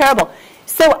sounds terrible.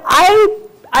 So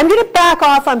I'm going to back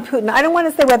off on Putin. I don't want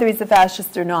to say whether he's a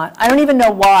fascist or not. I don't even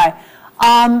know why.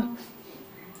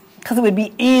 Because it would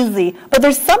be easy. But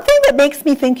there's something that makes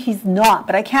me think he's not,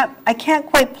 but I can't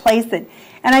quite place it.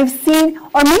 And I've seen,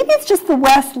 or maybe it's just the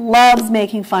West loves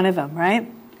making fun of him, right?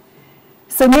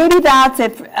 So maybe that's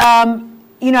it.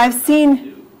 I've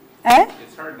seen,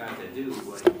 It's hard not to do.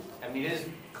 His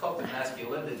cult of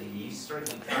masculinity, he's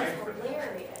certainly trying for that.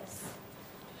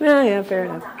 Hilarious. Yeah, fair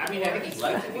enough. I think he'd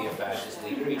like to be a fascist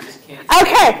leader, he just can't.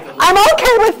 Okay, I'm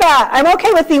okay with that. I'm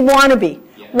okay with the wannabe.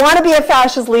 Yeah. Want to be a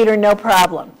fascist leader, no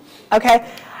problem. Okay?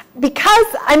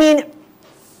 Because,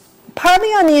 partly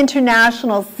on the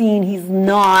international scene, he's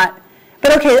not.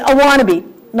 But okay, a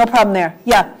wannabe, no problem there.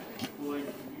 Yeah. Well,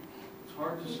 it's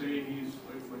hard to say he's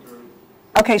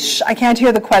Okay, I can't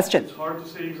hear the question. It's hard to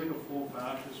say he's like a full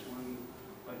fascist when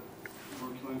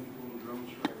we're killing people in drone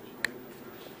strikes,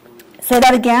 right? Say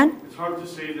that again? It's hard to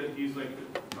say that he's like a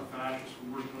fascist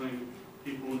when we're killing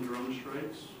people in drone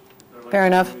strikes. Fair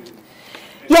enough.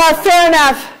 Yeah, fair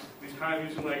enough. He's kind of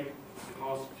using the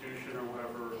Constitution or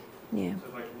whatever to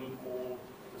loophole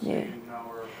the state and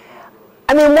power.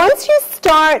 Once you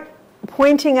start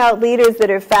pointing out leaders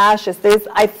that are fascist, there's,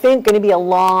 I think, going to be a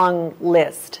long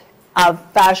list of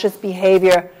fascist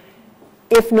behavior,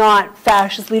 if not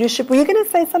fascist leadership. Were you going to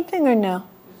say something or no?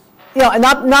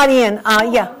 Not Ian. Yeah. I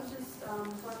was just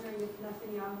wondering if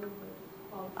Netanyahu would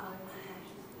qualify as a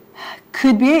fascist.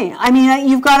 Could be.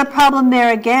 You've got a problem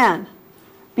there again,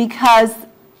 because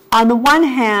on the one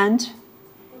hand,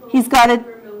 he's got a.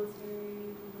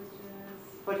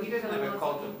 But he doesn't have a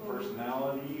cult of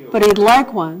personality. But he'd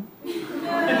like one.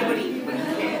 But he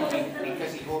can't,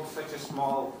 because he holds such a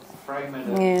small fragment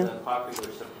of the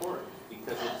popular support,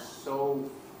 because it's so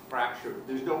fractured.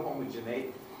 There's no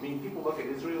homogeneity. People look at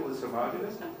Israel as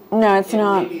homogenous. No, it's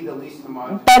not. Maybe the least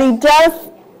homogenous. But he does.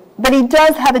 but he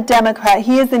does have a Democrat.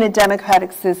 He is in a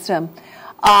democratic system,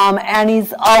 and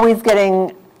he's always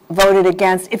getting voted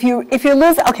against. If you're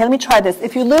losing, okay, let me try this.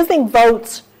 If you're losing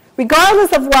votes,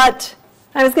 regardless of what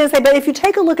I was going to say, but if you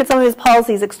take a look at some of his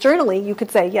policies externally, you could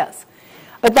say yes.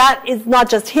 But that is not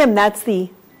just him. That's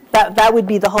that would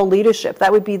be the whole leadership.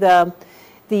 That would be the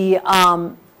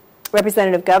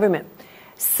representative government.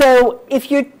 So if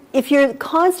you're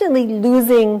constantly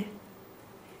losing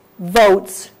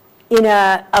votes in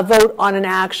a vote on an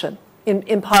action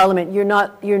in Parliament, you're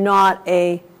not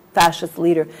a fascist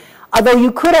leader. Although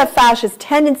you could have fascist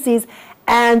tendencies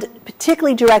and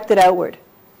particularly directed outward.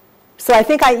 So I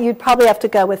think you'd probably have to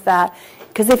go with that.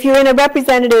 Because if you're in a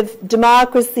representative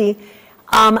democracy,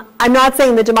 I'm not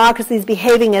saying the democracy is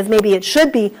behaving as maybe it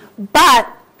should be, but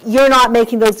you're not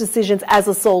making those decisions as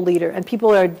a sole leader, and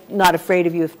people are not afraid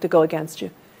of you to go against you.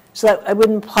 So that I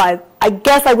wouldn't apply. I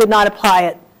guess I would not apply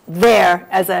it there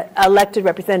as an elected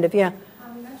representative. Yeah.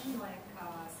 You mentioned like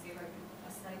a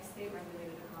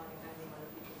state-regulated economy depending on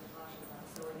the features of fascism.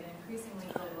 So in an increasingly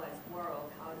globalized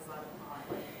world, how does that apply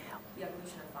the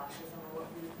evolution of fascism, or what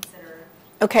we consider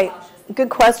fascist? Good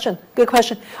question. Good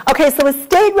question. Okay, so a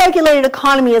state-regulated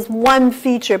economy is one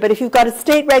feature, but if you've got a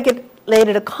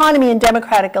state-regulated economy in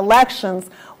democratic elections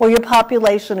where your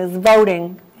population is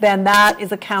voting, then that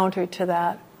is a counter to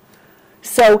that.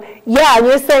 So, yeah, and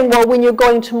you're saying, well, when you're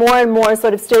going to more and more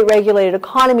sort of state-regulated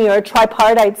economy or a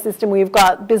tripartite system where you've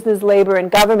got business, labor, and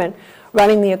government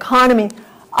running the economy,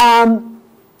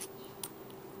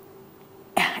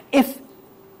 if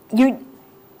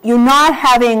you're not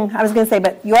having, I was going to say,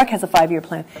 but York has a 5-year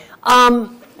plan.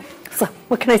 So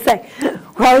what can I say?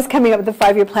 We're always coming up with a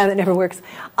 5-year plan that never works.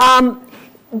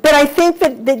 But I think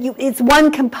that it's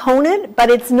one component, but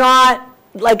it's not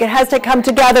like it has to come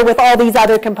together with all these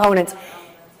other components.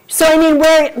 So I mean,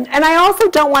 and I also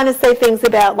don't want to say things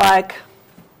about like,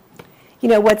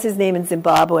 what's his name in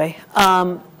Zimbabwe?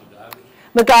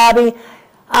 Mugabe.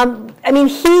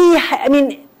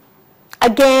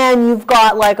 Again, you've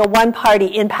got like a one party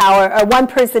in power, or one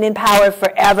person in power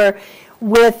forever,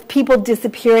 with people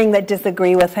disappearing that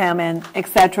disagree with him, and et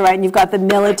cetera, right? And you've got the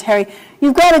military.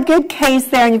 You've got a good case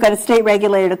there, and you've got a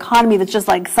state-regulated economy that's just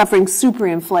like suffering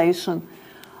superinflation.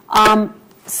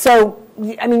 So,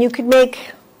 I mean,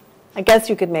 I guess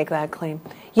you could make that claim.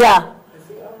 Yeah? I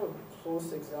think I have a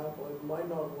close example. It might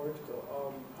not work,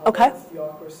 though. Okay.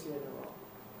 Theocracy in Iran.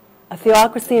 A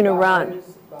theocracy in Iran.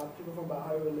 People from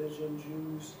Baha'i religion,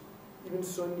 Jews, even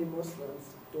Sunni Muslims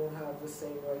don't have the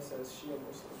same rights as Shia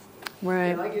Muslims do. Right.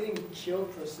 You're not getting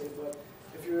killed per se, but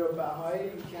if you're a Baha'i,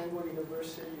 you can't go to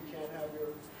university, you can't have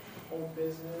your own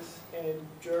business, and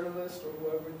journalists or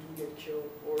whoever do get killed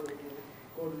or they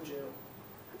go to jail.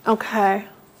 Okay.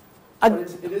 But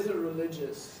it is a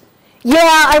religious.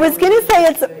 Yeah, I was going to say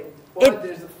But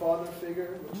there's a father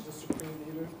figure, which is the supreme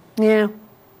leader. Yeah.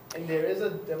 And there is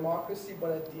a democracy,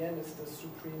 but at the end it's the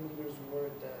supreme leader's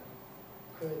word that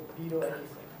could veto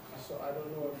anything. So I don't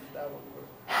know if that would work.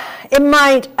 It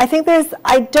might. I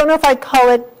don't know if I'd call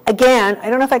it, again, I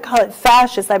don't know if I'd call it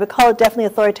fascist. I would call it definitely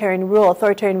authoritarian rule,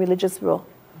 authoritarian religious rule.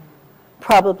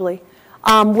 Probably.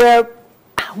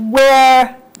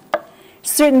 Where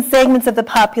certain segments of the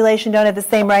population don't have the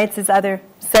same rights as other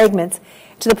segments,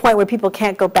 to the point where people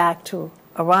can't go back to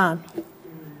Iran.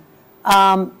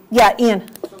 Yeah, Ian.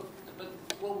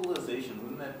 But globalization,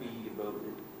 wouldn't that be about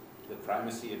the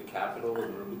primacy of capital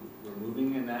and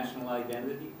removing a national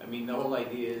identity? I mean, the whole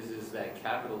idea is that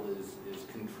capital is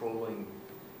controlling,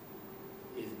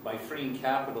 by freeing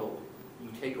capital, you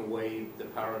take away the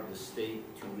power of the state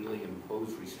to really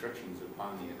impose restrictions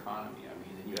upon the economy. I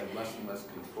mean, and you have less and less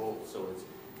control, so it's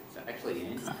actually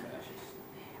anti-fascist.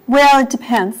 Well, it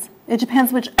depends. It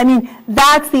depends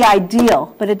that's the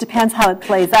ideal, but it depends how it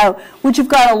plays out. What you've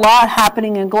got a lot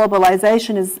happening in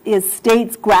globalization is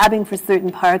states grabbing for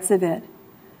certain parts of it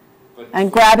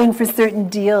and grabbing for certain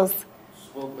deals.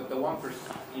 Well, but the 1%,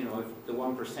 if the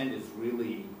 1% is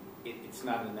really, it's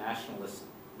not a nationalist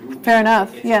movement. Fair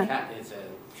enough,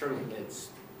 It's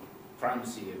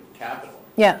primacy of capital.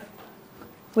 Yeah.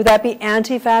 Would that be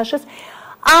anti-fascist?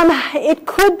 It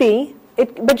could be,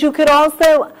 but you could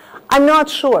also, I'm not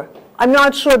sure. I'm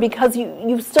not sure, because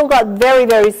you've still got very,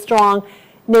 very strong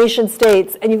nation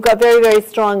states, and you've got very, very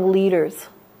strong leaders.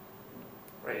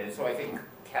 Right, and so I think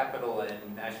capital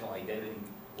and national identity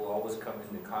will always come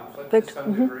into conflict to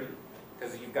some degree,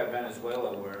 because you've got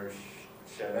Venezuela where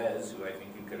Chavez, who I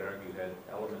think you could argue had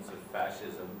elements of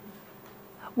fascism,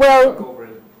 well,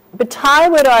 Bataille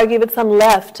would argue with some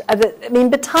left.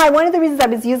 Bataille, one of the reasons I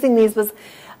was using these was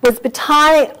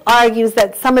Bataille argues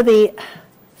that some of the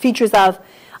features of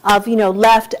of,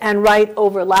 left and right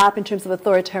overlap in terms of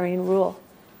authoritarian rule.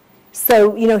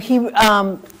 So,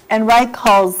 and Reich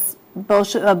calls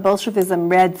Bolshevism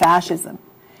red fascism.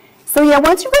 So yeah,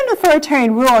 once you've got an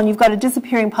authoritarian rule and you've got a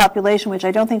disappearing population, which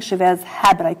I don't think Chavez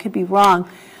had, but I could be wrong,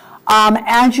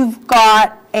 and you've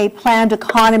got a planned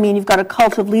economy and you've got a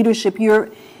cult of leadership, you're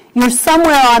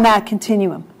somewhere on that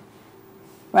continuum,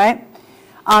 right?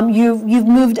 You've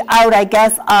moved out, I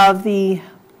guess, of the...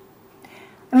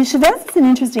 I mean, Chavez is an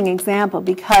interesting example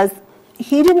because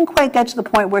he didn't quite get to the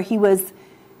point where he was...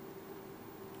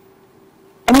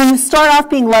 I mean, you start off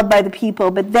being loved by the people,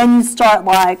 but then you start,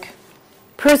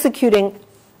 persecuting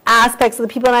aspects of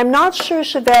the people. And I'm not sure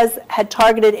Chavez had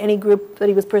targeted any group that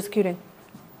he was persecuting.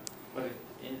 But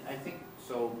I think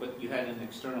so, but you had an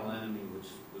external enemy, which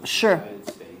was Sure. the United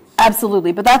States.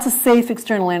 Absolutely, but that's a safe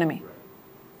external enemy.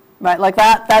 Right, like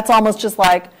that's almost just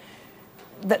like,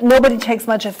 that nobody takes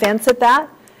much offense at that.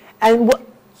 And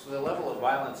So the level of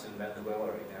violence in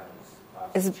Venezuela right now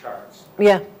is off the charts.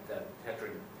 Yeah. That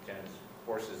heterogeneous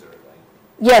forces are like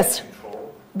Yes,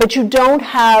 control. but you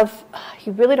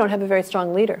really don't have a very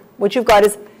strong leader. What you've got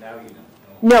is, Now you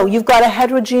know. no, you've got a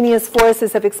heterogeneous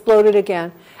forces have exploded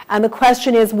again. And the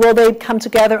question is, will they come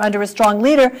together under a strong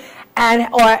leader? And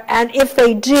if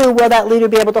they do, will that leader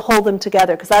be able to hold them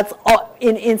together? Because that's all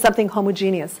in something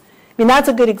homogeneous. I mean, that's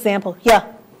a good example. Yeah.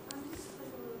 I'm just like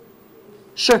a little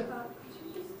confused. Sure. Could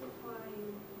you just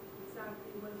define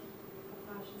exactly what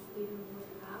a fascist leader would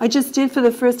have? I just did for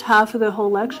the first half of the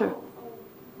whole lecture.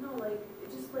 No,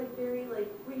 just very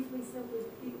briefly, simply,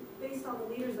 based on the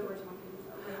leaders that we're talking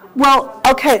about right now. Well,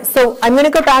 okay, so I'm going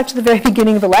to go back to the very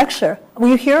beginning of the lecture. Were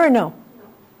you here or no?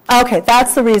 No. Okay,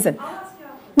 that's the reason. I'll ask you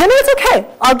after. No, it's okay.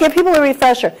 I'll give people a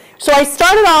refresher. So I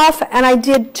started off and I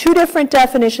did two different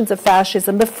definitions of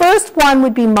fascism. The first one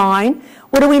would be mine.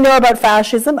 What do we know about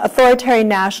fascism? Authoritarian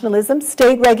nationalism,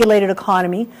 state-regulated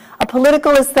economy, a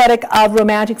political aesthetic of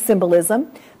romantic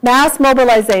symbolism, mass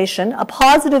mobilization, a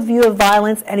positive view of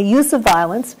violence and a use of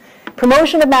violence,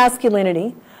 promotion of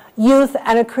masculinity, youth,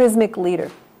 and a charismatic leader.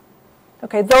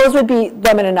 Okay, those would be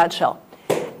them in a nutshell.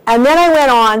 And then I went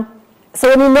on. So,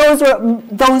 I mean,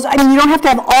 you don't have to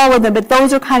have all of them, but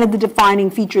those are kind of the defining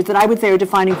features that I would say are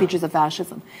defining features of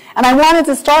fascism. And I wanted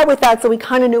to start with that so we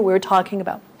kind of knew what we were talking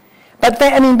about. But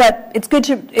it's good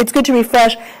to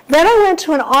refresh. Then I went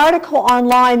to an article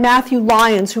online, Matthew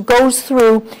Lyons, who goes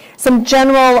through some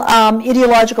general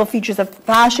ideological features of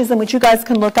fascism, which you guys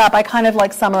can look up. I kind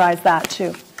of summarized that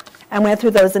too, and went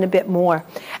through those in a bit more.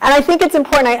 And I think it's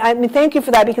important, I mean, thank you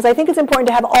for that, because I think it's important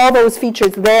to have all those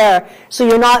features there, so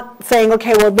you're not saying,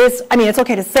 okay, well it's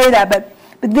okay to say that, but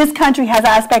this country has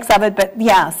aspects of it, but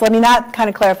yeah, so I mean, that kind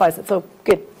of clarifies it, so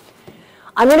good.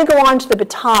 I'm going to go on to the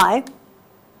Bataille.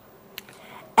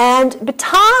 And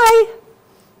Bataille,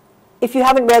 if you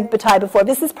haven't read Bataille before,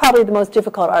 this is probably the most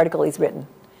difficult article he's written.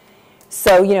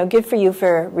 So, good for you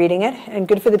for reading it, and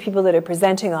good for the people that are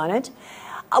presenting on it.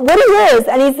 What he is,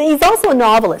 and he's also a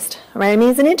novelist, right? I mean,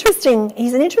 he's an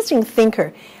interesting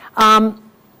thinker. And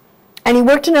he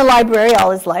worked in a library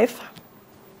all his life,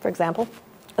 for example,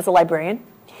 as a librarian.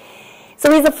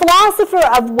 So he's a philosopher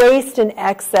of waste and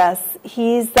excess.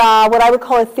 He's what I would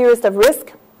call a theorist of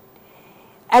risk.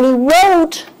 And he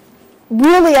wrote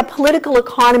really a political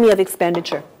economy of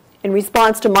expenditure in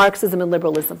response to Marxism and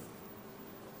liberalism.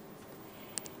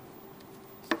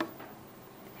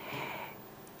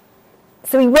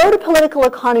 So he wrote a political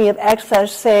economy of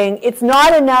excess, saying it's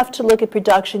not enough to look at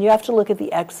production, you have to look at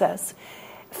the excess.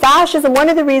 Fascism, one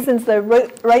of the reasons the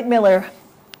Wright-Miller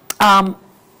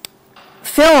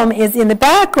film is in the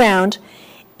background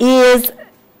is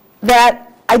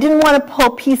that I didn't want to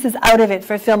pull pieces out of it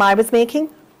for a film I was making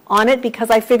on it, because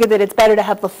I figured that it's better to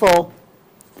have the full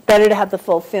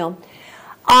film.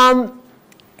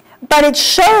 But it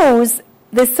shows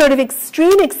this sort of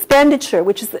extreme expenditure,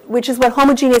 which is what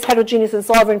homogeneous, heterogeneous, and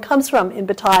sovereign comes from in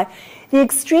Bataille, the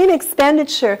extreme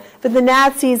expenditure that the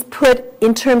Nazis put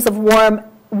in terms of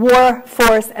war,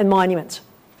 force, and monument.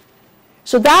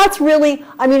 So that's really,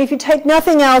 I mean, if you take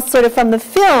nothing else sort of from the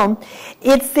film,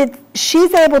 it's that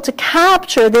she's able to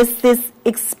capture this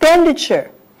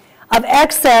expenditure of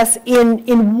excess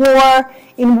in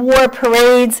war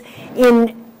parades,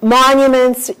 in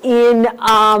monuments, in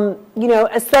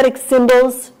aesthetic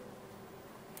symbols.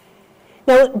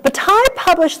 Now, Bataille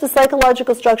published The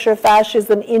Psychological Structure of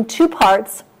Fascism in two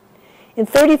parts, in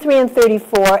 33 and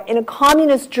 34, in a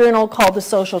communist journal called The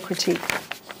Social Critique.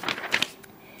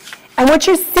 And what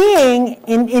you're seeing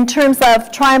in terms of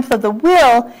Triumph of the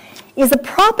Will is a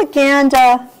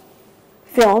propaganda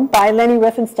film by Leni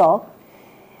Riefenstahl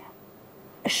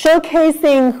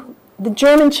showcasing the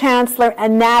German chancellor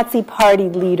and Nazi party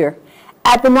leader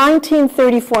at the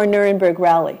 1934 Nuremberg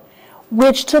rally,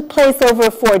 which took place over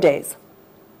 4 days.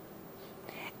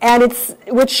 And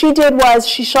what she did was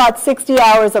she shot 60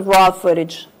 hours of raw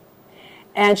footage,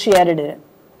 and she edited it.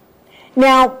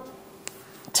 Now,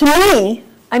 to me,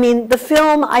 I mean, the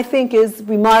film, I think, is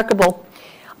remarkable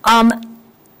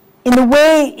in the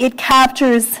way it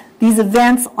captures these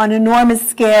events on enormous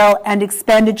scale and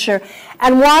expenditure.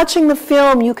 And watching the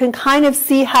film, you can kind of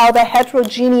see how the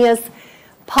heterogeneous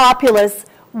populace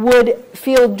would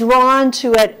feel drawn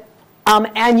to it,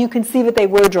 and you can see that they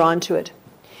were drawn to it.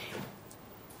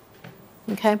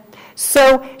 Okay?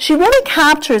 So she really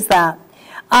captures that.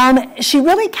 She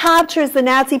really captures the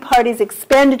Nazi Party's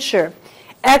expenditure,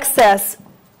 excess,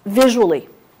 visually.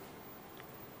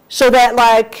 So that,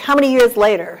 like, how many years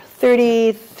later?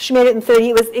 30, she made it in 30,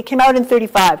 it came out in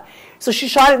 35. So she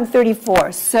shot it in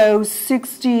 34. So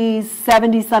 60,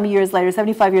 70 some years later,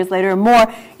 75 years later or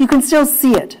more, you can still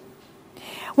see it.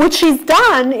 What she's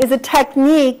done is a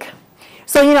technique.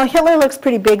 So, you know, Hitler looks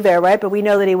pretty big there, right? But we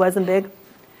know that he wasn't big.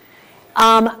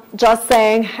 Just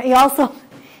saying. He also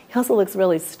looks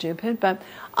really stupid, but,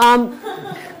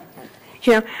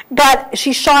 you know, but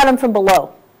she shot him from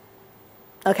below.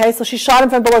 Okay, so she shot him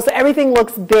from below, so everything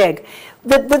looks big.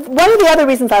 One of the other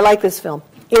reasons I like this film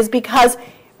is because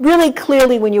really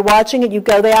clearly when you're watching it, you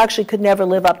go, they actually could never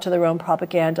live up to their own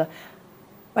propaganda.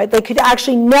 Right? They could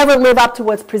actually never live up to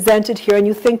what's presented here, and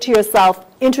you think to yourself,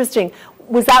 interesting,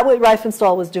 was that what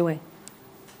Riefenstahl was doing?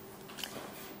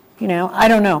 You know, I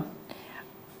don't know.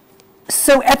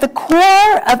 So at the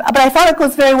core of, but I thought it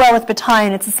goes very well with Bataille,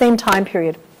 and it's the same time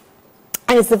period.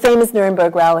 And it's the famous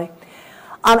Nuremberg rally.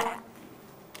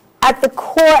 At the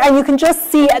core, and you can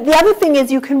just see, the other thing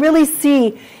is you can really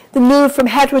see the move from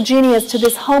heterogeneous to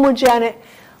this homogeneous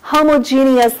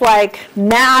like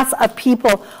mass of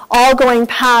people all going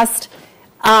past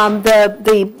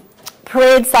the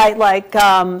parade site like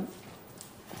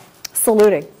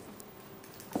saluting.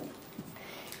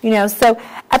 You know, so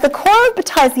at the core of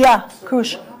Bataille's, yeah,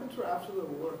 Krush. What happened to her after the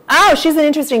war? Oh, she's an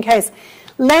interesting case.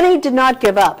 Leni did not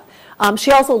give up.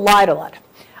 She also lied a lot.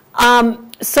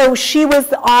 So she was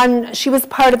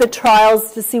part of the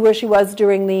trials to see where she was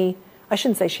during the, I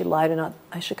shouldn't say she lied or not,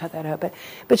 I should cut that out,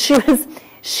 but she was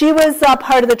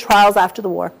part of the trials after the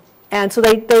war. And so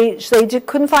they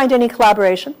couldn't find any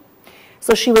collaboration.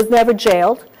 So she was never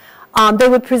jailed. They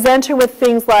would present her with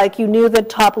things like, you knew the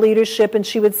top leadership, and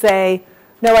she would say,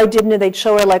 no, I didn't, and they'd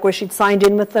show her like where she'd signed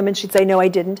in with them, and she'd say, no, I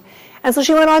didn't. And so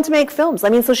she went on to make films. I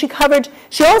mean, so she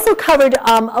also covered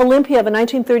Olympia, the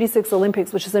 1936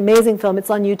 Olympics, which is an amazing film.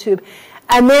 It's on YouTube.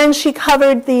 And then she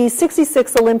covered the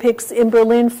 66 Olympics in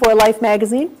Berlin for Life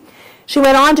magazine. She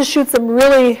went on to shoot some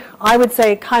really, I would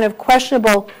say, kind of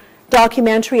questionable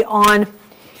documentary on,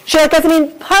 because I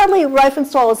mean, partly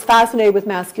Riefenstahl was fascinated with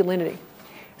masculinity.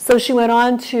 So she went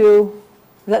on to,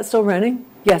 is that still running?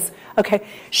 Yes, okay.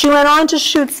 She went on to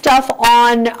shoot stuff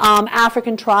on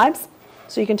African tribes.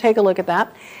 So you can take a look at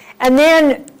that. And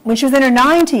then when she was in her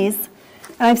 90s,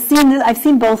 and I've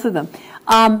seen both of them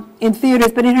in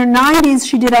theaters, but in her 90s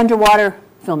she did underwater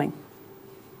filming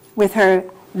with her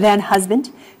then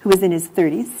husband, who was in his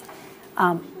 30s.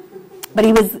 But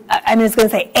he was, I was going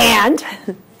to say, and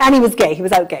he was gay. He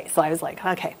was out gay. So I was like,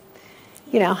 okay,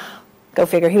 you know, go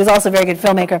figure. He was also a very good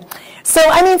filmmaker. So,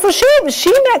 I mean, so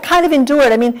she kind of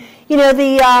endured. I mean, you know,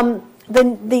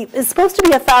 it's supposed to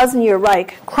be a 1,000-year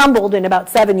Reich, crumbled in about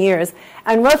 7 years.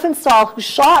 And Riefenstahl, who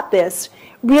shot this,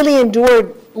 really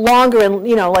endured longer and,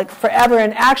 you know, like forever,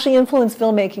 and actually influenced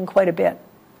filmmaking quite a bit.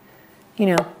 You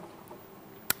know,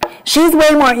 she's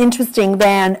way more interesting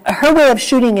than, her way of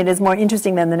shooting it is more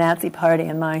interesting than the Nazi Party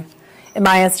in my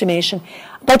estimation.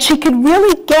 But she could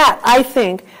really get, I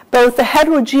think, both the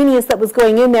heterogeneous that was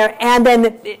going in there and then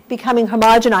it becoming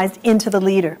homogenized into the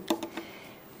leader.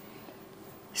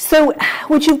 So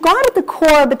what you've got at the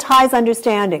core of Bataille's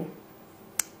understanding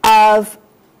of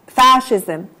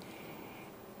fascism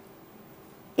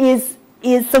is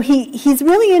so he's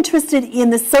really interested in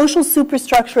the social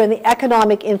superstructure and the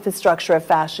economic infrastructure of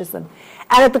fascism.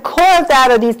 And at the core of that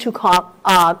are these two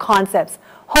concepts,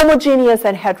 homogeneous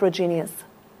and heterogeneous.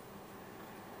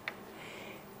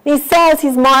 He says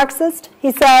he's Marxist.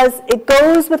 He says it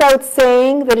goes without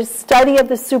saying that a study of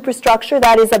the superstructure,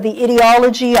 that is of the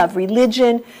ideology, of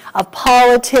religion, of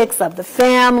politics, of the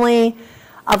family,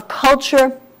 of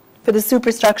culture for the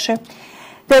superstructure,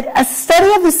 that a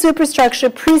study of the superstructure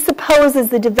presupposes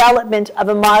the development of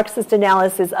a Marxist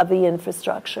analysis of the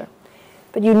infrastructure.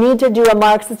 But you need to do a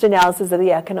Marxist analysis of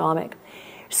the economic.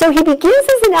 So he begins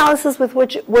his analysis with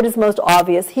what is most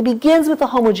obvious. He begins with the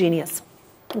homogeneous.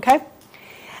 Okay?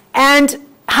 And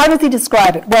how does he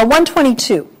describe it? Well,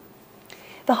 122.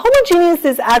 The homogeneous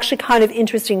is actually kind of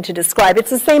interesting to describe. It's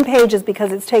the same pages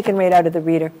because it's taken right out of the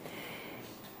reader.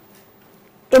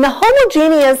 In the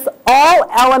homogeneous, all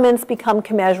elements become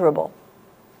commensurable.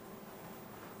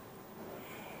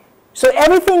 So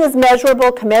everything is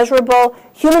measurable, commensurable.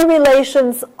 Human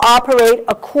relations operate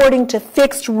according to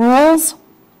fixed rules,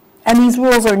 and these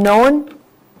rules are known.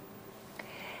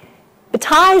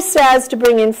 Bataille says, to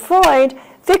bring in Freud,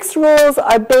 fixed rules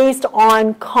are based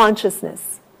on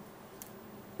consciousness.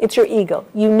 It's your ego.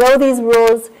 You know these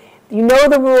rules. You know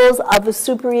the rules of the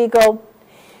superego.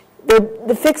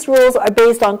 The fixed rules are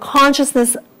based on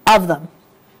consciousness of them.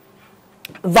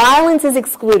 Violence is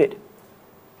excluded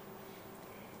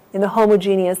in the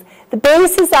homogeneous. The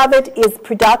basis of it is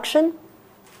production.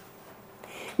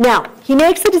 Now, he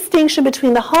makes a distinction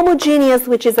between the homogeneous,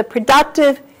 which is a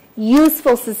productive,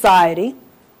 useful society,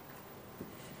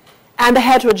 and the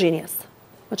heterogeneous,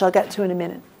 which I'll get to in a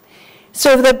minute.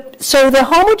 So the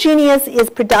homogeneous is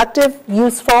productive,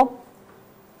 useful.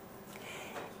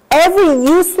 Every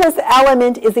useless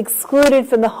element is excluded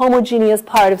from the homogeneous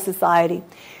part of society.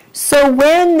 So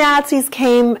when Nazis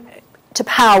came to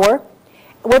power,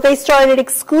 what they started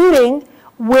excluding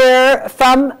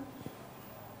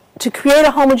to create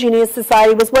a homogeneous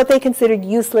society was what they considered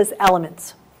useless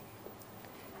elements.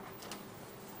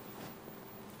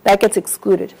 That gets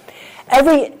excluded.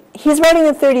 He's writing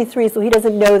in 33, so he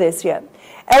doesn't know this yet.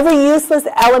 Every useless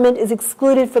element is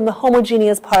excluded from the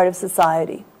homogeneous part of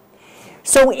society.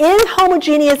 So in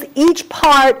homogeneous, each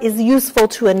part is useful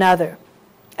to another.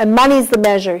 And money's the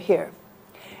measure here.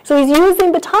 So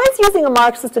Bataille's using a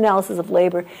Marxist analysis of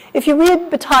labor. If you read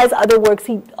Bataille's other works,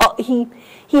 he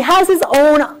has his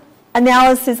own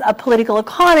analysis of political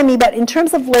economy, but in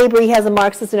terms of labor, he has a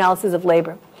Marxist analysis of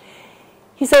labor.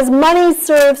 He says money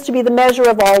serves to be the measure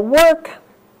of all work,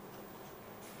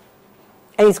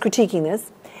 and he's critiquing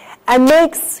this, and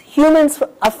makes humans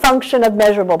a function of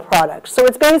measurable products. So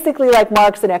it's basically like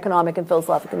Marx in economic and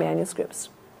philosophical manuscripts.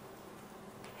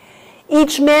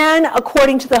 Each man,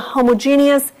 according to the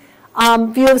homogeneous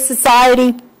view of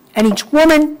society, and each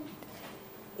woman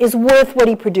is worth what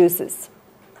he produces.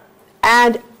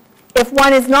 And if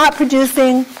one is not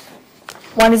producing,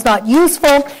 one is not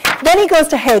useful, then he goes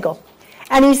to Hegel.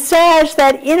 And he says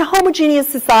that in homogeneous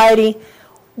society,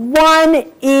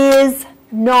 one is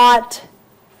not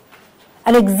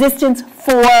an existence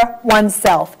for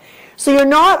oneself. So you're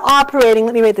not operating,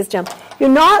 let me write this down, you're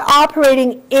not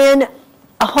operating in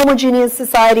a homogeneous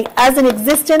society as an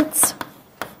existence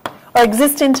or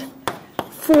existent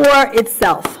for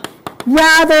itself.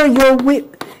 Rather, your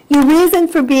reason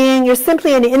for being, you're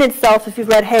simply an in itself if you've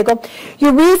read Hegel.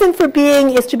 Your reason for being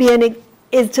is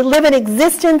to live an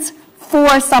existence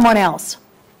for someone else.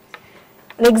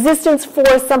 An existence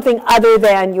for something other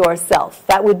than yourself.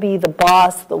 That would be the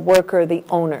boss, the worker, the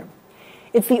owner.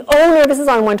 It's the owner, this is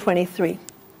on 123.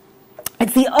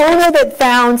 It's the owner that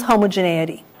founds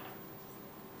homogeneity.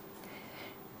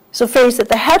 So face it,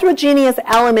 the heterogeneous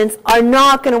elements are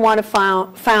not going to want to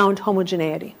found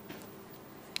homogeneity.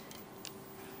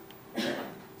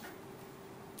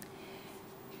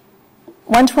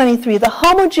 (123) The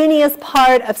homogeneous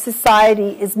part of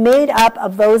society is made up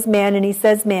of those men, and he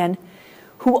says men,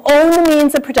 who own the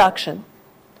means of production,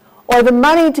 or the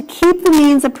money to keep the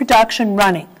means of production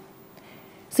running.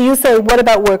 So you say, what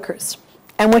about workers?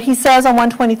 And what he says on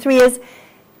 123 is,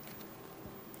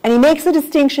 and he makes a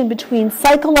distinction between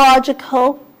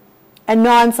psychological and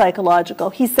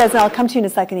non-psychological. He says, and I'll come to you in a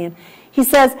second, Ian. He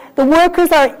says, the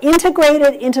workers are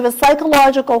integrated into the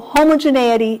psychological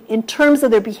homogeneity in terms of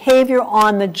their behavior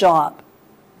on the job.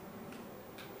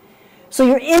 So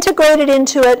you're integrated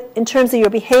into it in terms of your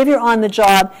behavior on the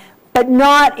job, but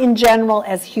not in general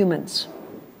as humans.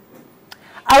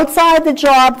 Outside the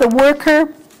job, the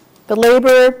worker, the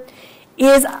laborer,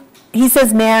 is, he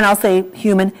says man, I'll say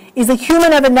human, is a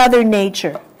human of another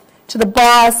nature to the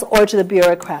boss or to the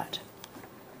bureaucrat.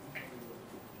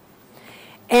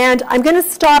 And I'm going to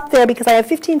stop there because I have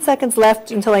 15 seconds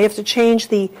left until I have to change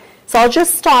so I'll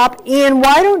just stop. Ian,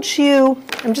 why don't you,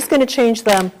 I'm just going to change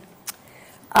the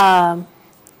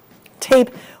tape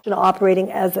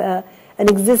operating as an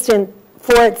existent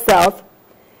for itself,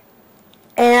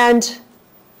 and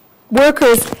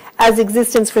workers as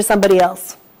existence for somebody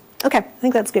else. Okay, I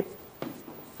think that's good.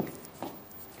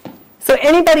 So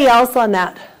anybody else on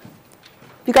that?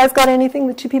 You guys got anything,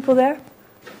 the two people there?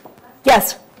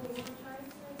 Yes?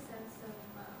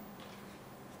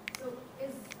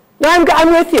 No, I'm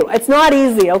with you. It's not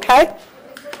easy, okay? Is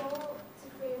the goal to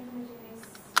create a homogeneous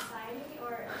society,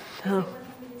 or is it when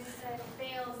homogeneous society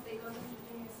fails, they go to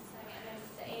homogeneous society, and then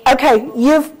the aim Okay,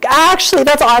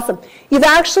 that's awesome. You've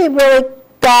actually really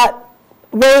got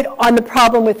right on the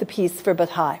problem with the piece for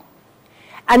Bataille.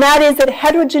 And that is that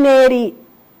heterogeneity,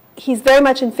 he's very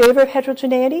much in favor of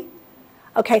heterogeneity.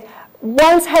 Okay,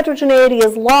 once heterogeneity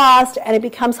is lost and it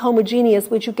becomes homogeneous,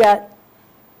 what you get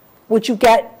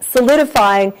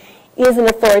solidifying is an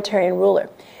authoritarian ruler.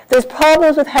 There's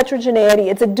problems with heterogeneity.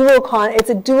 It's a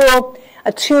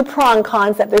two-pronged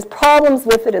concept. There's problems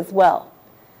with it as well.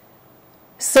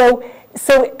 So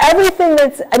everything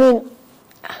that's, I mean,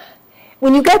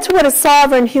 when you get to what a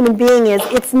sovereign human being is,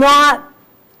 it's not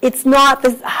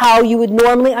how you would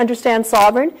normally understand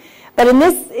sovereign. But in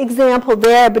this example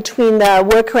there, between the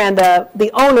worker and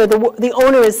the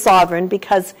owner is sovereign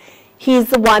because he's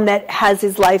the one that has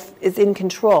his life is in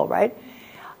control, right?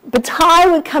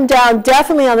 Bataille would come down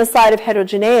definitely on the side of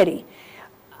heterogeneity.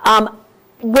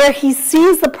 Where he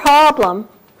sees the problem,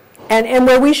 and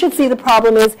where we should see the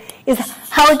problem is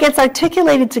how it gets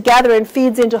articulated together and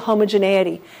feeds into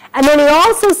homogeneity. And then he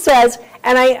also says,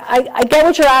 and I get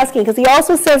what you're asking, because he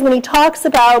also says when he talks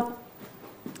about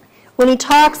the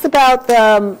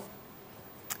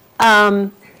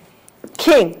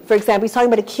king, for example, he's talking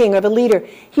about a king or the leader,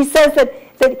 he says that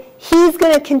he's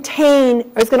going to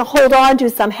contain or is going to hold on to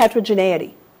some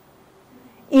heterogeneity,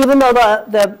 even though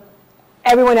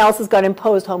everyone else has got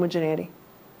imposed homogeneity.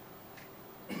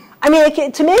 I mean, we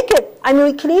can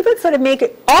even sort of make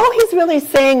it, all he's really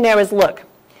saying there is, look,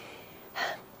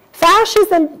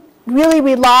 fascism really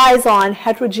relies on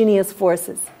heterogeneous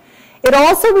forces. It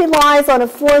also relies on a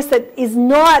force that is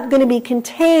not going to be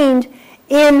contained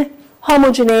in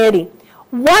homogeneity.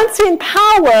 Once in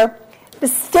power, the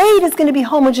state is going to be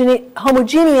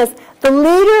homogeneous. The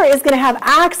leader is going to have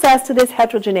access to this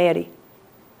heterogeneity.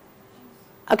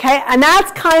 Okay, and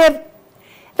that's kind of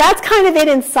it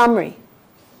in summary.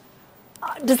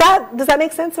 Does that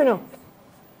make sense or no?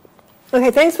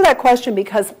 Okay, thanks for that question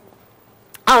because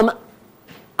I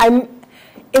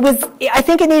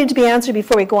think it needed to be answered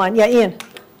before we go on. Yeah, Ian.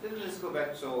 Let's go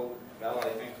back. So, Bella, I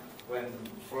think when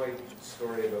Freud's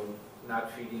story about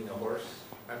not feeding the horse,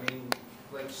 I mean,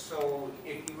 like, so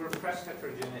if you repress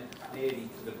heterogeneity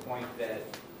to the point that,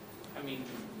 I mean,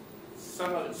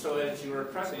 so as you're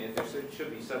repressing it, there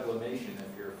should be sublimation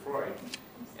if you're Freud,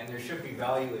 and there should be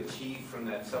value achieved from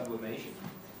that sublimation.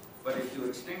 But if you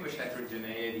extinguish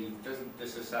heterogeneity, doesn't the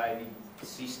society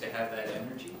cease to have that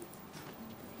energy?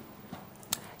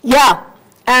 Yeah,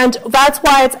 and that's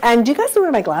why and do you guys know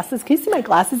where my glasses? Can you see my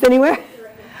glasses anywhere?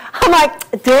 I'm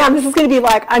like, damn, this is going to be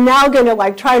like, I'm now going to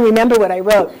like try and remember what I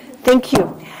wrote. Thank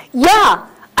you. Yeah,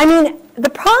 I mean, the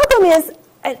problem is,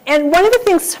 and one of the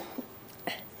things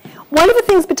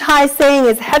Bataille is saying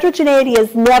is heterogeneity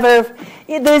is never,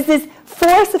 there's this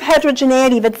force of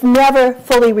heterogeneity that's never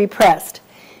fully repressed.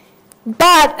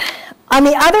 But on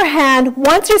the other hand,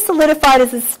 once you're solidified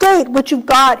as a state, what you've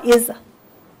got is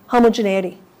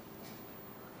homogeneity.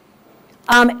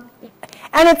 And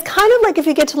it's kind of like, if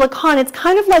you get to Lacan, it's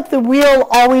kind of like the real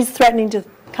always threatening to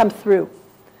come through.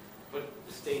 But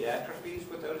the state atrophies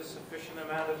without a sufficient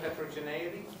amount of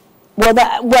heterogeneity?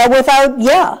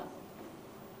 Yeah.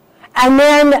 And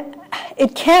then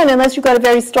it can, unless you've got a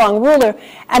very strong ruler,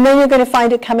 and then you're going to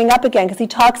find it coming up again, because he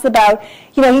talks about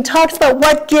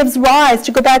what gives rise,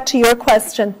 to go back to your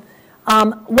question,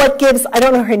 what gives, I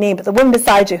don't know her name, but the woman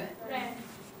beside you.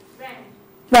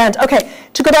 Rand. Okay,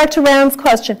 to go back to Rand's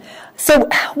question. So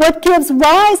what gives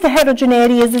rise to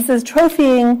heterogeneity is this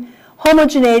trophying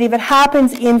homogeneity that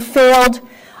happens in failed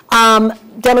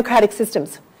democratic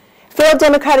systems. Failed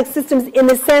democratic systems in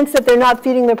the sense that they're not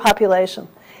feeding their population.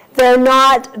 They're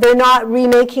not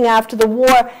remaking after the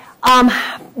war,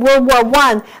 World War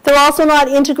I. They're also not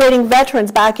integrating veterans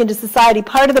back into society.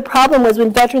 Part of the problem was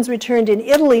when veterans returned in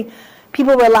Italy,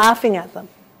 people were laughing at them.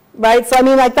 Right? So I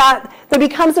mean, like that, there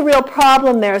becomes a real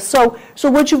problem there. So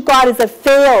what you've got is a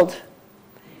failed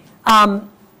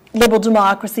liberal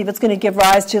democracy that's going to give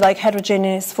rise to like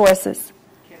heterogeneous forces.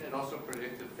 Can it also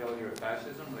predict the failure of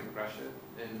fascism, like Russia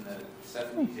in the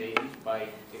 70s, 80s, by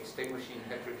extinguishing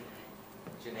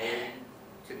heterogeneity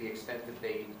to the extent that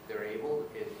they're able?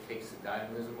 It takes the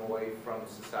dynamism away from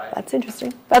society. That's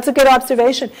interesting. That's a good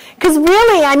observation. Because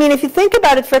really, I mean, if you think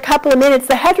about it for a couple of minutes,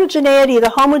 the heterogeneity, the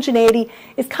homogeneity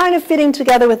is kind of fitting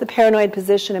together with the paranoid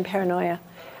position and paranoia.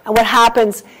 And what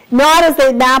happens, not as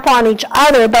they map on each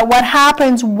other, but what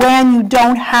happens when you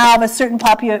don't have a certain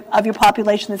of your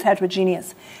population that's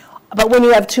heterogeneous. But when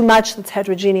you have too much that's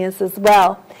heterogeneous as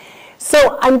well.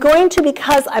 So I'm going to,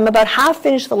 because I'm about half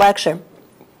finished the lecture,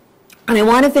 and I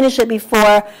want to finish it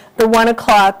before the 1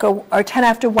 o'clock or 10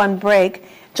 after 1 break,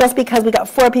 just because we got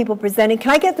 4 people presenting. Can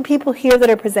I get the people here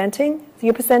that are presenting? So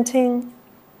you're presenting?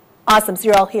 Awesome, so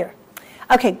you're all here.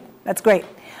 Okay, that's great.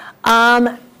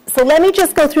 So let me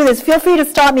just go through this. Feel free to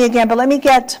stop me again, but let me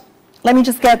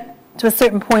just get to a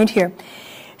certain point here.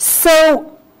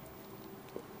 So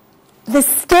the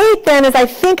state then, as I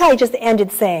think I just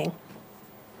ended saying,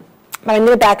 but I'm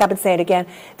going to back up and say it again.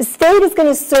 The state is going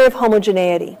to serve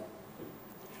homogeneity.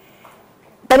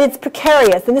 But it's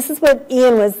precarious, and this is what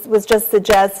Ian was just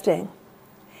suggesting.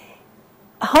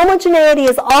 Homogeneity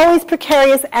is always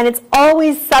precarious, and it's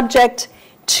always subject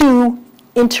to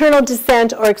internal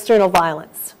dissent or external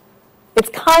violence. It's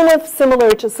kind of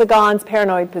similar to Sagan's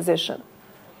paranoid position.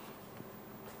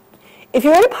 If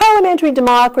you're in a parliamentary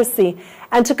democracy,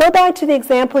 and to go back to the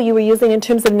example you were using in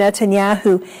terms of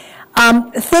Netanyahu,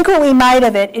 think what we might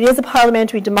of it. It is a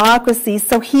parliamentary democracy,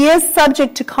 so he is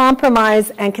subject to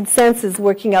compromise and consensus,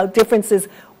 working out differences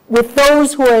with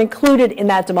those who are included in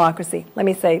that democracy. Let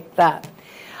me say that.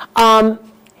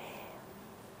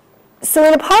 So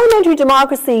in a parliamentary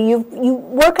democracy, you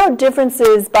work out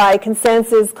differences by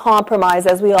consensus, compromise,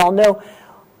 as we all know.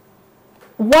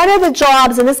 One of the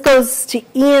jobs, and this goes to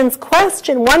Ian's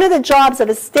question, one of the jobs of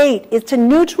a state is to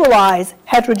neutralize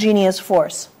heterogeneous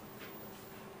force.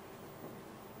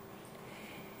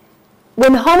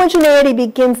 When homogeneity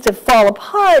begins to fall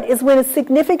apart is when a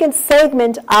significant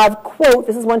segment of, quote,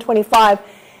 this is 125,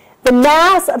 the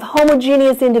mass of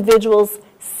homogeneous individuals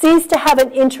cease to have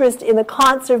an interest in the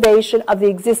conservation of the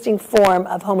existing form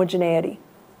of homogeneity.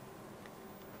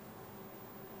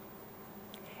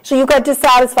 So you've got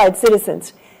dissatisfied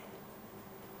citizens.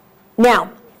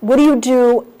 Now, what do you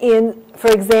do in,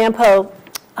 for example,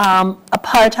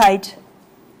 apartheid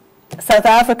South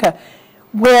Africa,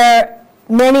 where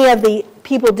many of the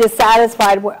people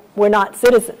dissatisfied were not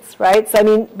citizens, right? So I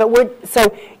mean,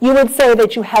 so you would say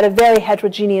that you had a very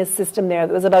heterogeneous system there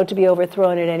that was about to be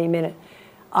overthrown at any minute.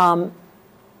 You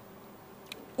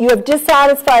have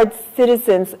dissatisfied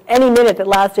citizens any minute that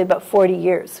lasted about 40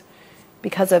 years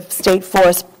because of state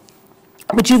force.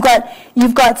 But you've got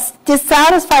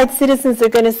dissatisfied citizens that are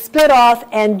going to split off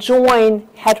and join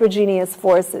heterogeneous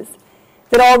forces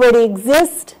that already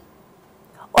exist,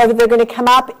 or that they're going to come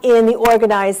up in the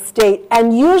organized state.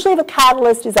 And usually the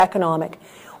catalyst is economic.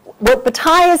 What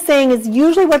Bataille is saying is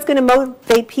usually what's going to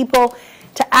motivate people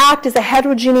to act as a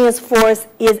heterogeneous force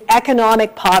is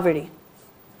economic poverty.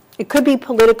 It could be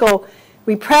political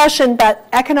repression, but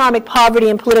economic poverty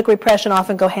and political repression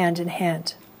often go hand in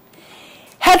hand.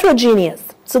 Heterogeneous.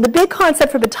 So the big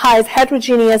concept for Bataille is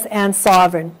heterogeneous and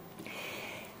sovereign.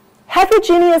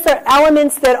 Heterogeneous are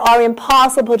elements that are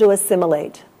impossible to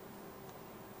assimilate.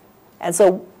 And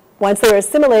so once they're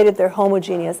assimilated, they're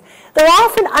homogeneous. They're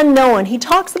often unknown. He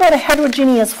talks about a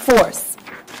heterogeneous force.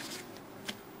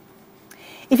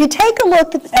 If you take a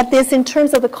look at this in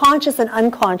terms of the conscious and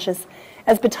unconscious,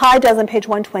 as Bataille does on page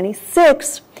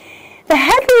 126, the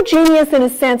heterogeneous, in a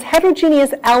sense,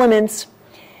 heterogeneous elements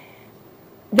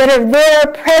that are there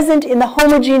present in the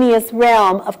homogeneous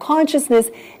realm of consciousness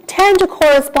tend to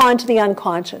correspond to the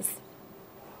unconscious.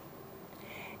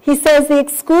 He says the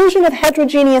exclusion of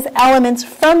heterogeneous elements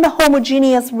from the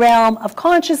homogeneous realm of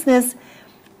consciousness,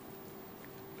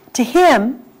 to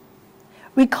him,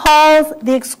 recalls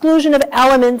the exclusion of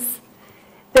elements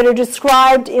that are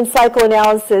described in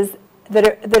psychoanalysis that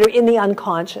are in the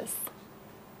unconscious.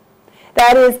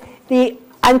 That is, the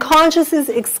unconscious's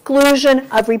exclusion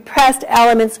of repressed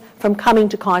elements from coming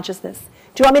to consciousness.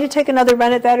 Do you want me to take another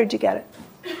run at that, or do you get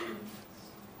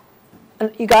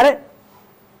it? You got it?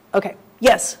 Okay.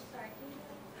 Yes?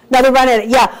 Another run at it.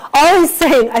 Yeah. All he's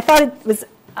saying, I thought it was,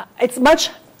 it's much,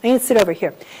 I need to sit over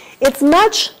here. It's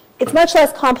much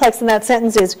less complex than that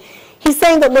sentence is. He's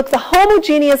saying that, look, the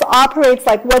homogeneous operates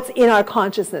like what's in our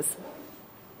consciousness.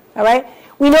 All right?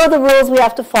 We know the rules we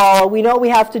have to follow. We know what we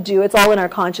have to do. It's all in our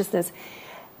consciousness.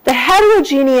 The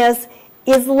heterogeneous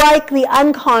is like the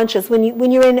unconscious.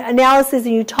 When you're in analysis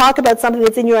and you talk about something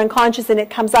that's in your unconscious and it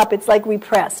comes up, it's like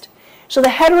repressed. So the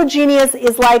heterogeneous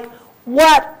is like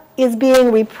what is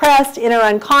being repressed in our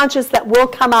unconscious that will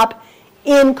come up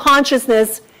in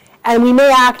consciousness, and we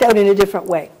may act out in a different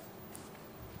way.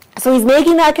 So he's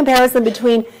making that comparison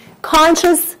between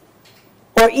conscious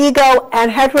or ego and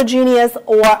heterogeneous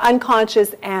or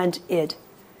unconscious and id.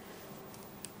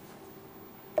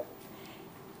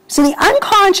 So the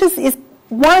unconscious is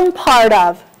one part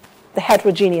of the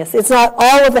heterogeneous. It's not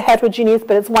all of the heterogeneous,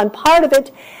 but it's one part of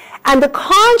it. And the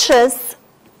conscious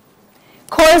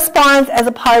corresponds as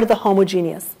a part of the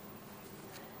homogeneous.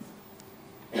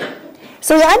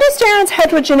 So he understands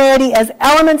heterogeneity as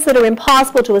elements that are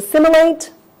impossible to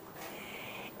assimilate.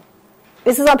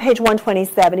 This is on page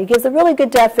 127. He gives a really good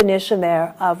definition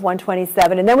there of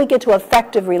 127, and then we get to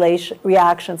affective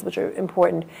reactions, which are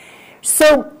important.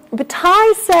 So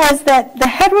Bataille says that the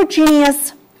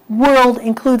heterogeneous world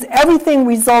includes everything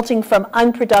resulting from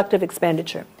unproductive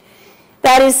expenditure.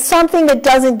 That is something that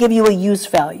doesn't give you a use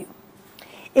value.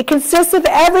 It consists of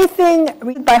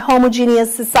everything by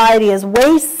homogeneous society as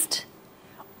waste.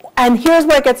 And here's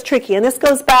where it gets tricky, and this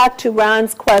goes back to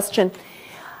Ron's question.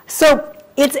 So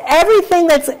it's everything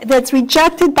that's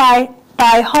rejected by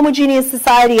homogeneous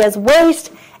society as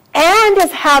waste and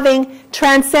as having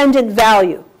transcendent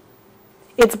value.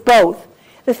 It's both.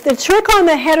 The trick on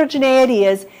the heterogeneity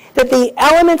is that the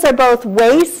elements are both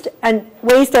waste and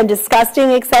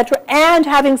disgusting, etc., and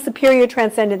having superior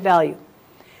transcendent value.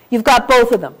 You've got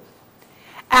both of them.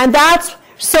 And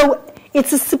so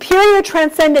it's a superior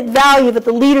transcendent value that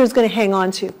the leader is going to hang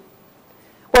on to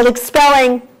while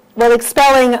expelling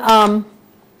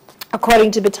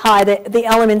according to Bataille, the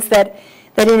elements that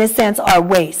in a sense are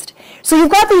waste. So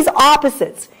you've got these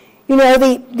opposites. You know,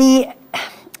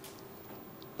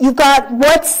 you've got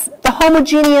what's the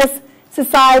homogeneous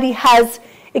society has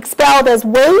expelled as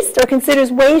waste or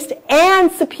considers waste and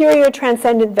superior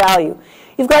transcendent value.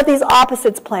 You've got these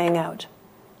opposites playing out.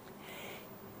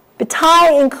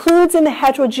 Bataille includes in the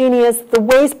heterogeneous the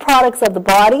waste products of the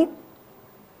body,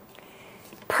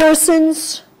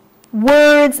 persons,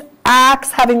 words,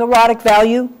 acts having erotic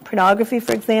value, pornography,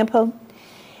 for example.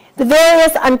 The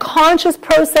various unconscious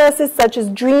processes such as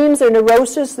dreams or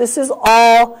neurosis, this is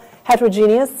all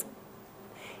heterogeneous.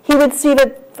 He would see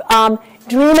that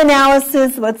dream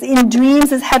analysis, what's in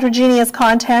dreams, is heterogeneous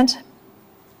content.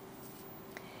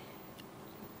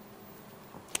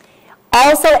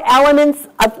 Also elements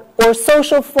of, or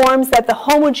social forms that the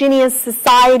homogeneous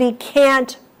society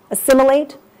can't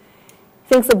assimilate.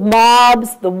 Thinks of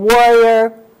mobs, the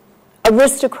warrior,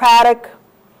 aristocratic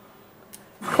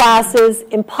classes,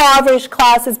 impoverished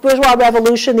classes, bourgeois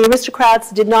revolution, the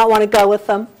aristocrats did not want to go with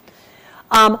them.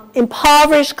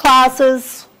 Impoverished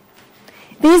classes,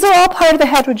 these are all part of the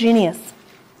heterogeneous.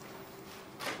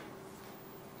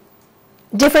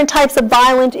 Different types of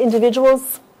violent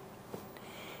individuals,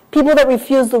 people that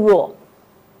refuse the rule,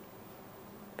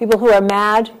 people who are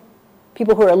mad,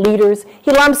 people who are leaders.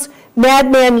 He lumps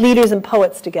madmen, leaders, and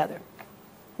poets together.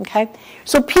 Okay?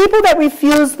 So people that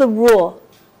refuse the rule.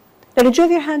 Now, did you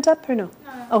have your hand up or no?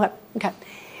 No. Okay.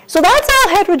 So that's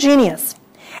all heterogeneous.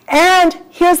 And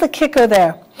here's the kicker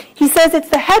there. He says it's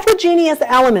the heterogeneous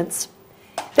elements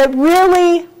that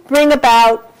really bring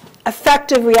about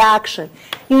effective reaction.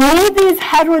 You need these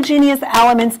heterogeneous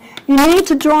elements. You need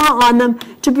to draw on them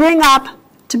to bring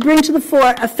to the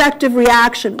fore effective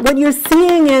reaction. What you're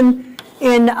seeing in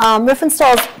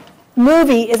Riefenstahl's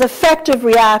movie is effective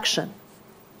reaction.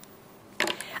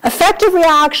 Effective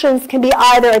reactions can be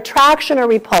either attraction or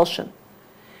repulsion.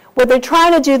 What they're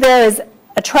trying to do there is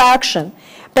attraction.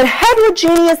 But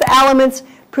heterogeneous elements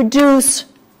produce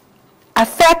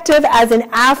affective, as in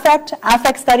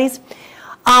affect studies,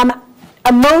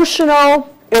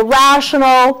 emotional,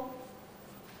 irrational,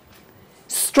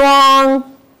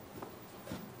 strong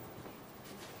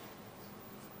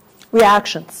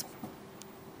reactions.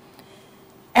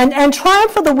 And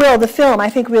Triumph of the Will, the film, I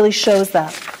think really shows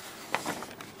that.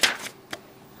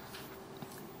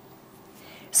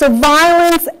 So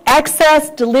violence, excess,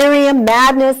 delirium,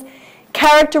 madness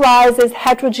characterizes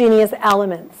heterogeneous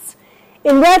elements.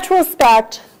 In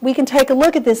retrospect, we can take a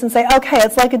look at this and say, okay,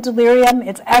 it's like a delirium,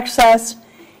 it's excess,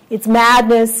 it's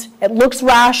madness, it looks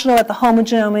rational at the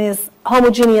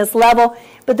homogeneous level,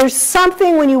 but there's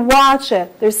something when you watch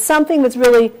it, there's something that's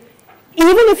really,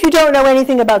 even if you don't know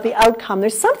anything about the outcome,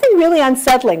 there's something really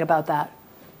unsettling about that,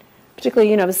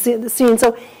 particularly, the scene.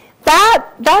 So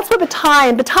that's what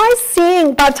Bataille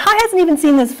hasn't even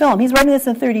seen this film. He's writing this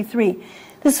in 33.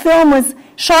 This film was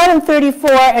shot in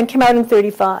 34 and came out in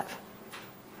 35.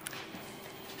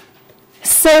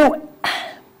 So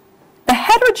the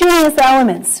heterogeneous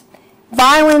elements,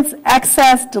 violence,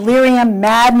 excess, delirium,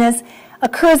 madness,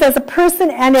 occurs as a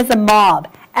person and as a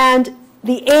mob. And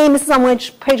the aim, this is on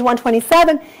page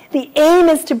 127, the aim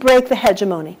is to break the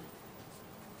hegemony.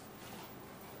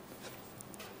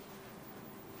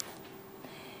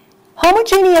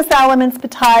 Homogeneous elements,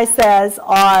 Bataille says,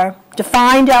 are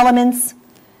defined elements,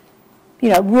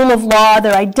 rule of law,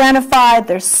 they're identified,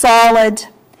 they're solid.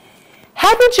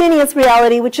 Heterogeneous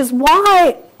reality, which is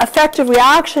why effective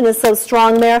reaction is so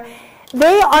strong there,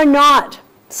 they are not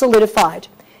solidified.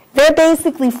 They're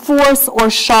basically force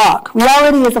or shock.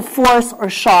 Reality is a force or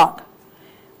shock,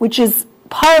 which is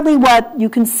partly what you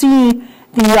can see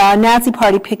the Nazi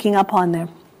Party picking up on there.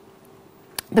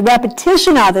 The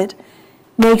repetition of it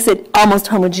makes it almost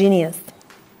homogeneous.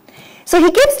 So he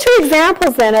gives two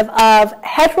examples then of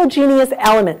heterogeneous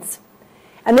elements.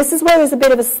 And this is where there's a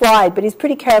bit of a slide, but he's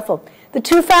pretty careful. The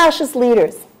two fascist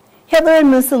leaders, Hitler and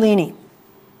Mussolini.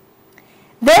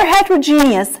 They're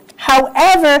heterogeneous,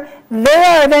 however, they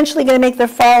are eventually going to make their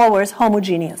followers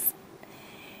homogeneous.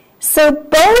 So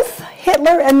both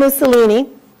Hitler and Mussolini,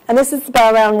 and this is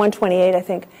about around 128, I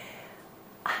think,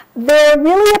 they're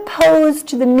really opposed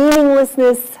to the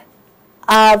meaninglessness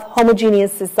of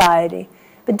homogeneous society,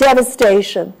 the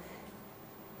devastation.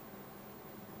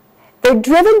 They're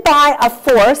driven by a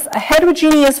force, a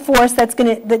heterogeneous force that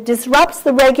disrupts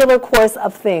the regular course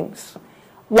of things.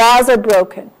 Laws are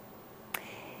broken.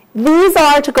 These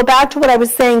are, to go back to what I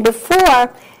was saying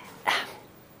before,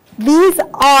 these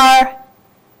are,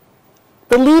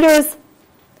 the leaders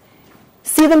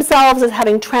see themselves as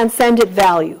having transcendent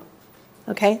value.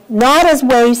 Okay? Not as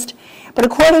waste, but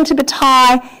according to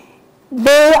Bataille,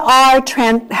 they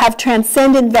have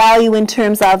transcendent value in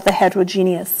terms of the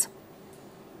heterogeneous.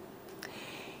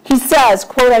 He says,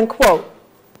 quote unquote,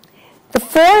 the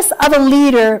force of a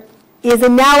leader is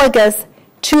analogous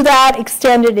to that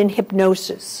extended in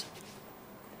hypnosis.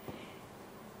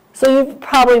 So you've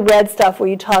probably read stuff where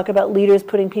you talk about leaders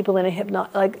putting people in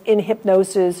in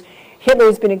hypnosis.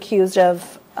 Hitler's been accused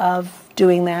of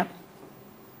doing that.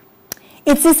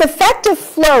 It's this effective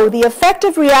flow, the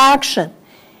effective reaction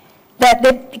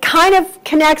that kind of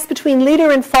connects between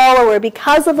leader and follower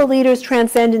because of the leader's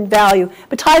transcendent value.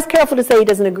 But Ty's careful to say he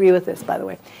doesn't agree with this, by the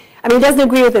way. I mean, he doesn't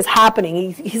agree with this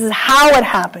happening. He says how it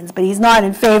happens, but he's not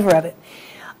in favor of it.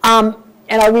 And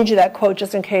I'll read you that quote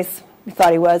just in case you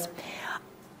thought he was.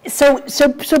 So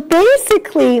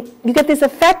basically, you get this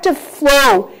effective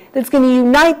flow that's going to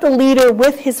unite the leader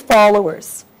with his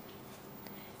followers.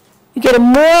 You get a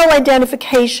moral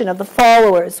identification of the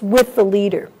followers with the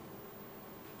leader.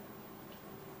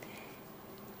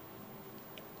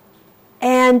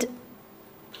 And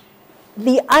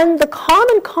the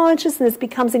common consciousness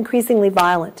becomes increasingly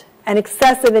violent and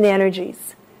excessive in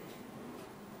energies.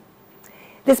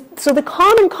 So the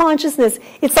common consciousness,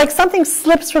 it's like something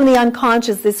slips from the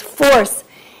unconscious, this force,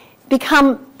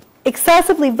 become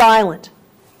excessively violent.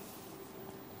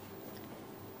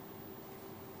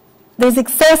 There's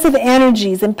excessive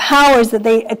energies and powers that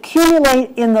they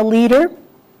accumulate in the leader,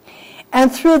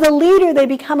 and through the leader they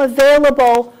become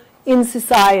available in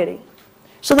society.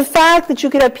 So the fact that you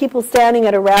could have people standing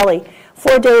at a rally,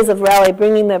 4 days of rally,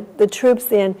 bringing the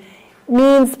troops in,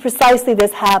 means precisely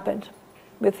this happened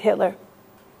with Hitler.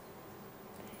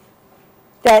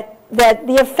 That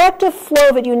the effective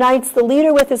flow that unites the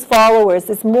leader with his followers,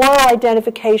 this moral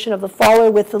identification of the follower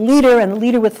with the leader and the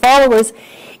leader with followers,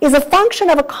 is a function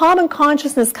of a common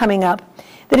consciousness coming up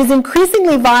that is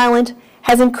increasingly violent,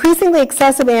 has increasingly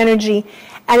excessive energy,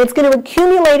 and it's going to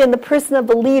accumulate in the person of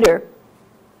the leader.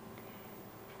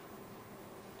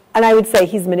 And I would say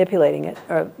he's manipulating it,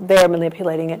 or they're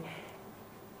manipulating it.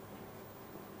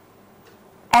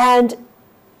 And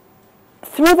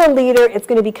through the leader, it's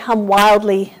going to become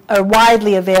widely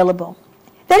available.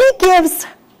 Then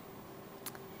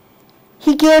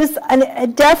he gives a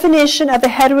definition of the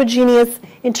heterogeneous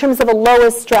in terms of a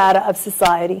lowest strata of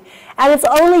society. And it's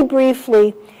only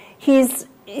briefly, he says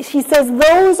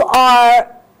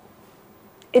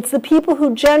it's the people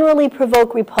who generally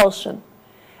provoke repulsion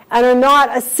and are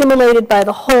not assimilated by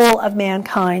the whole of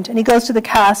mankind. And he goes to the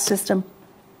caste system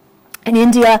in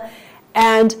India,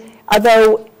 and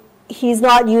although he's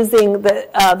not using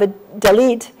the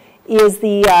Dalit is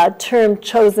the term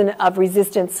chosen of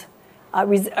resistance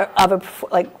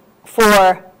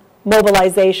for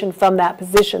mobilization from that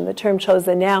position, the term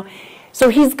chosen now. So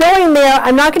he's going there.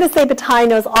 I'm not going to say Bataille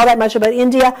knows all that much about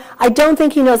India. I don't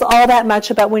think he knows all that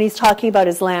much about when he's talking about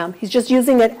Islam. He's just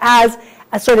using it as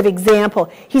a sort of example.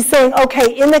 He's saying,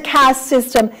 okay, in the caste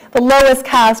system, the lowest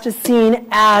caste is seen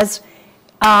as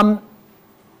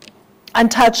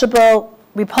untouchable,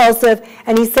 repulsive,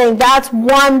 and he's saying that's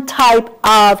one type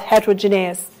of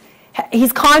heterogeneous.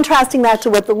 He's contrasting that to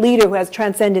what the leader who has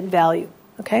transcendent value.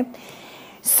 Okay?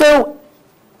 So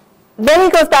then he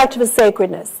goes back to the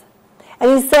sacredness.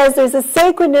 And he says there's a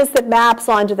sacredness that maps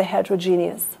onto the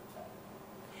heterogeneous.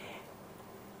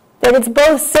 That it's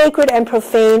both sacred and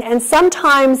profane, and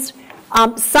sometimes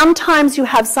you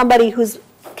have somebody who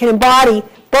can embody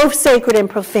both sacred and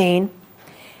profane.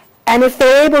 And if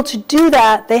they're able to do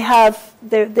that, they have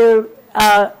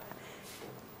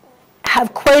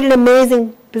quite an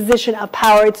amazing position of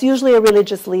power. It's usually a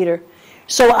religious leader.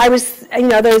 So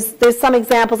there's some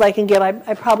examples I can give.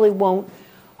 I probably won't.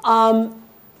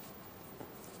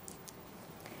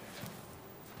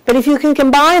 But But if you can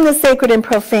combine the sacred and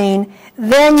profane,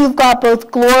 then you've got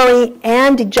both glory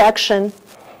and dejection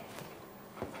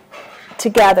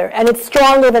together. And it's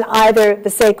stronger than either the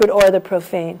sacred or the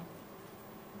profane.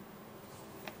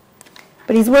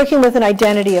 But he's working with an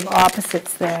identity of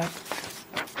opposites there.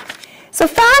 So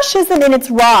fascism in its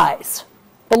rise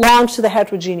belongs to the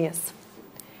heterogeneous.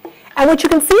 And what you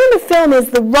can see in the film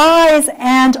is the rise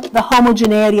and the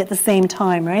homogeneity at the same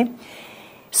time, right?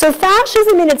 So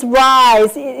fascism in its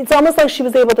rise, it's almost like she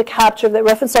was able to capture, that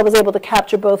Riefenstahl was able to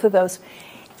capture both of those.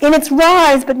 In its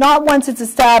rise, but not once it's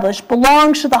established,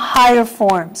 belongs to the higher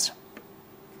forms.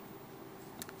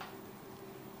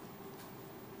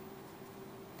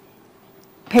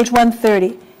 Page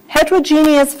 130.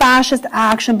 Heterogeneous fascist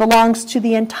action belongs to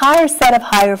the entire set of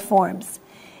higher forms.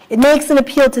 It makes an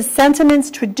appeal to sentiments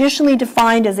traditionally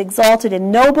defined as exalted and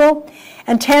noble,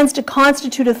 and tends to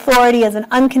constitute authority as an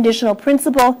unconditional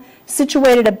principle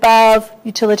situated above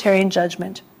utilitarian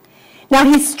judgment. Now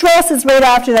he stresses right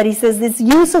after that, he says this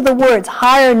use of the words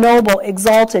higher, noble,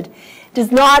 exalted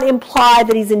does not imply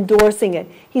that he's endorsing it.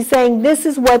 He's saying this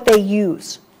is what they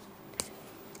use.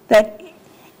 That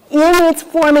in its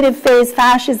formative phase,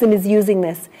 fascism is using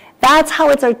this. That's how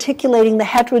it's articulating the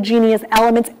heterogeneous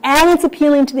elements, and it's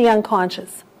appealing to the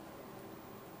unconscious.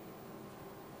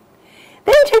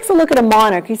 Then he takes a look at a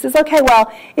monarch. He says, okay,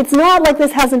 well, it's not like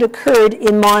this hasn't occurred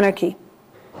in monarchy.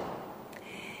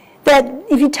 That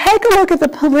if you take a look at the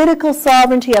political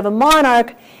sovereignty of a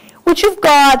monarch, what you've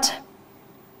got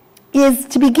is,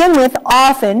 to begin with,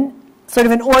 often sort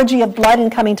of an orgy of blood in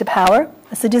coming to power,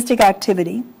 a sadistic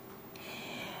activity.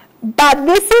 But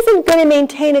this isn't going to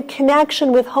maintain a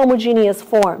connection with homogeneous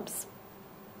forms.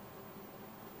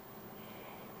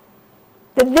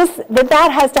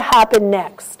 That has to happen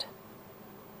next.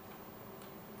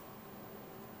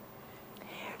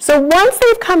 So once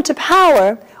they've come to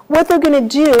power, what they're going to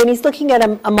do, and he's looking at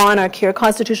a monarch here, a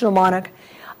constitutional monarch,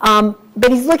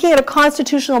 but he's looking at a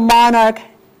constitutional monarch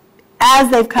as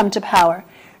they've come to power.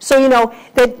 So, you know,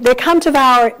 they come to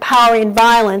power in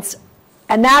violence,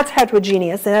 and that's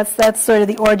heterogeneous, and that's sort of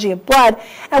the orgy of blood.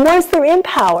 And once they're in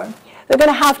power, they're going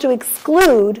to have to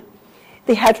exclude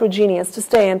the heterogeneous to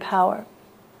stay in power.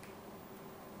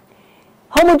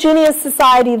 Homogeneous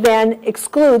society then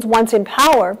excludes, once in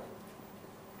power,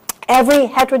 every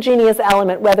heterogeneous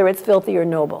element, whether it's filthy or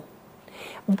noble.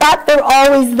 But they're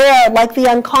always there, like the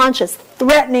unconscious,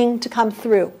 threatening to come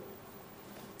through.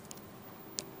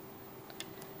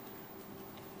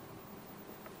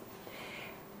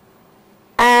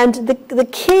 And the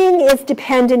king is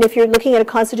dependent, if you're looking at a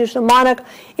constitutional monarch,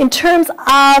 in terms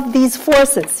of these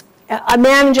forces,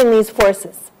 managing these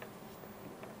forces.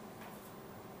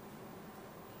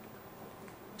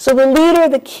 So the leader,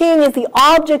 the king, is the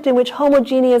object in which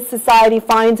homogeneous society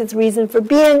finds its reason for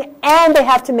being, and they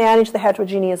have to manage the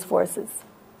heterogeneous forces.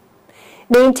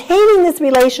 Maintaining this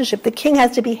relationship, the king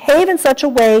has to behave in such a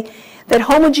way that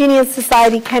homogeneous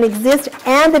society can exist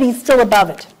and that he's still above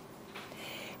it.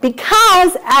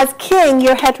 Because as king,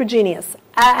 you're heterogeneous.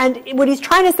 And what he's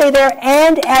trying to say there,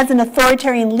 and as an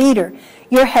authoritarian leader,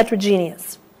 you're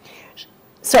heterogeneous.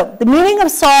 So the meaning of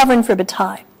sovereign for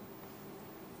Bataille.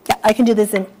 Yeah, I can do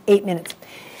this in 8 minutes.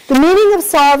 The meaning of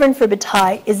sovereign for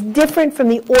Bataille is different from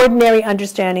the ordinary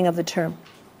understanding of the term.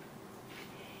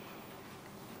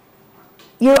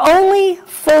 You're only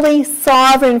fully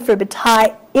sovereign for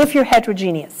Bataille if you're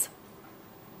heterogeneous.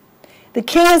 The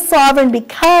king is sovereign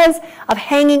because of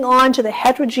hanging on to the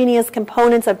heterogeneous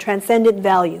components of transcendent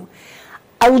value.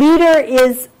 A leader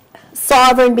is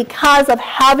sovereign because of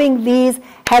having these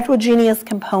heterogeneous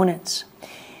components.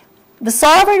 The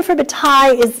sovereign for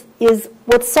Bataille is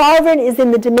what sovereign is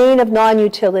in the domain of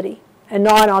non-utility and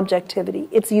non-objectivity.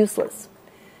 It's useless.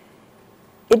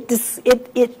 It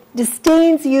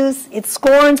disdains use. It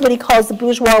scorns what he calls the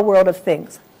bourgeois world of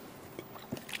things.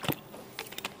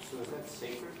 So is that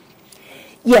sacred?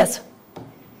 Yes.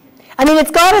 I mean, it's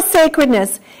got a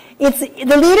sacredness.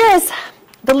 The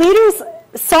leader's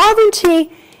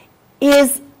sovereignty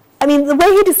is, I mean, the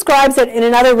way he describes it in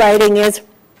another writing is,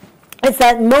 it's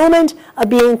that moment of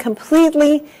being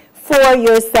completely for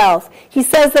yourself. He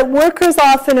says that workers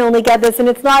often only get this, and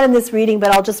it's not in this reading, but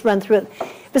I'll just run through it.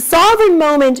 The sovereign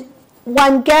moment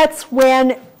one gets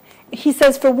when, he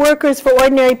says, for workers, for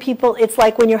ordinary people, it's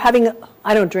like when you're having,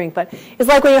 I don't drink, but it's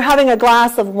like when you're having a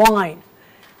glass of wine.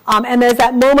 And there's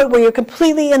that moment where you're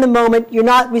completely in the moment. You're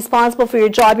not responsible for your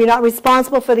job. You're not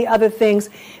responsible for the other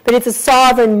things. But it's a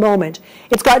sovereign moment.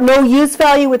 It's got no use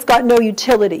value. It's got no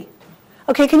utility.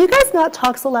 Okay, can you guys not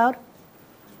talk so loud?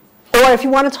 Or if you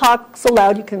want to talk so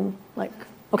loud, you can, like,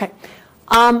 okay.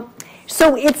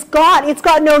 So it's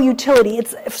got no utility.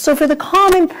 So for the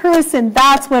common person,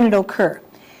 that's when it'll occur.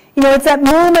 It's that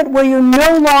moment where you're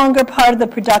no longer part of the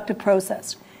productive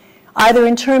process, either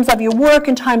in terms of your work,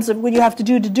 in terms of what you have to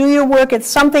do your work. It's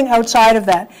something outside of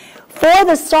that. For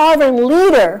the sovereign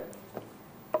leader,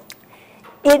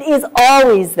 it is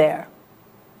always there.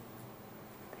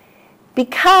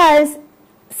 Because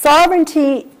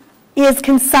sovereignty is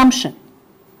consumption.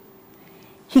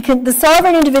 The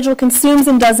sovereign individual consumes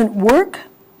and doesn't work.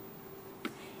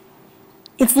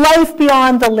 It's life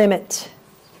beyond the limit.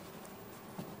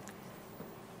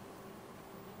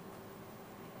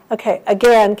 Okay,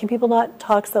 again, can people not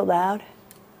talk so loud?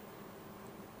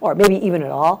 Or maybe even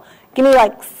at all. Give me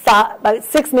about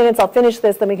 6 minutes, I'll finish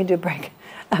this, then we can do a break.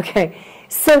 Okay,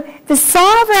 so the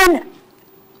sovereign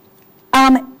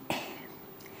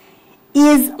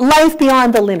is life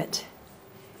beyond the limit.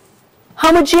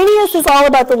 Homogeneous is all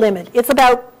about the limit. It's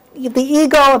about the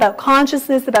ego, about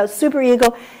consciousness, about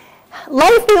superego.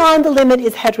 Life beyond the limit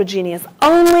is heterogeneous.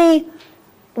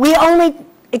 We only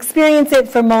experience it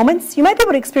for moments. You might be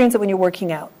able to experience it when you're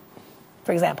working out,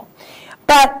 for example.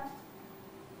 But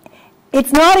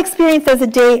it's not experienced as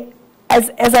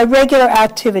a regular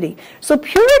activity. So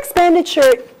pure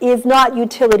expenditure is not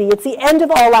utility. It's the end of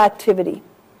all activity.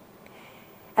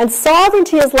 And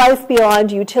sovereignty is life beyond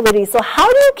utility. So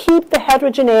how do you keep the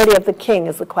heterogeneity of the king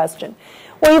is the question.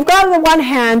 Well, you've got on the one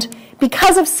hand,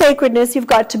 because of sacredness, you've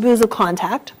got taboos of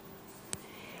contact.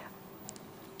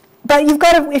 But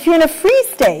if you're in a free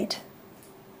state,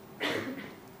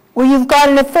 where you've got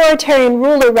an authoritarian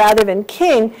ruler rather than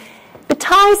king,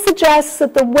 Bataille suggests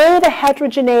that the way the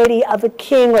heterogeneity of the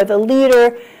king or the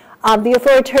leader, the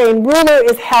authoritarian ruler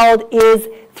is held is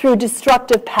through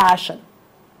destructive passion.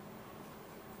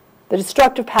 The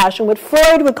destructive passion, what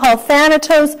Freud would call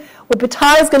thanatos, what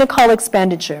Bataille is going to call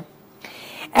expenditure.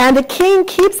 And the king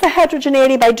keeps the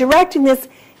heterogeneity by directing this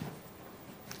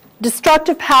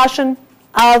destructive passion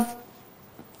of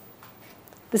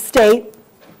the state,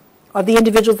 of the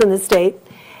individuals in the state,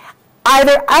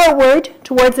 either outward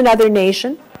towards another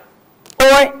nation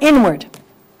or inward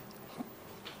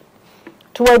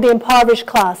toward the impoverished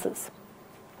classes.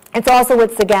 It's also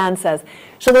what Sagan says.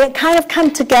 So they kind of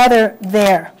come together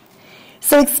there.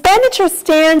 So expenditure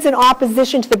stands in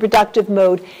opposition to the productive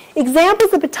mode. Examples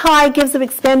that Bataille gives of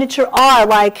expenditure are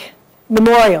like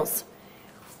memorials,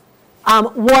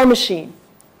 war machine,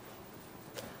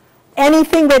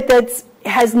 anything that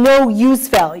has no use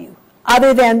value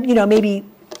other than maybe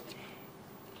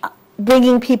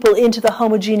bringing people into the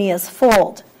homogeneous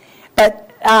fold.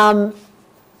 But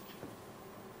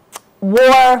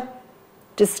war,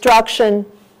 destruction,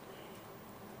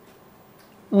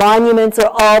 monuments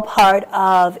are all part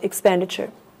of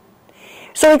expenditure.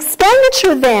 So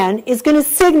expenditure then is going to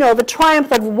signal the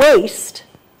triumph of waste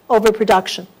over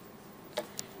production.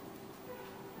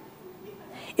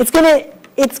 It's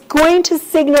going to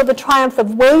signal the triumph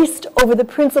of waste over the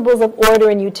principles of order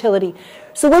and utility.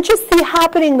 So what you see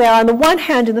happening there on the one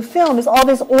hand in the film is all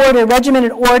this order,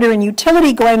 regimented order and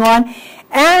utility going on,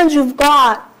 and you've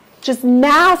got just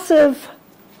massive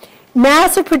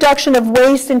production of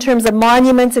waste in terms of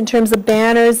monuments, in terms of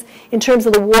banners, in terms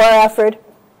of the war effort.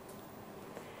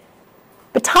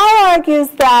 Bataille argues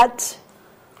that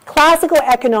classical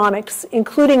economics,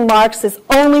 including Marx, is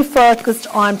only focused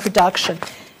on production.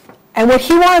 And what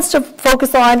he wants to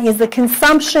focus on is the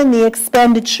consumption, the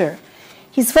expenditure.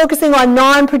 He's focusing on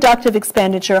non-productive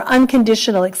expenditure,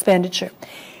 unconditional expenditure.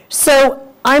 So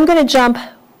I'm going to jump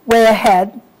way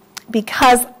ahead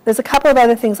because there's a couple of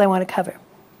other things I want to cover.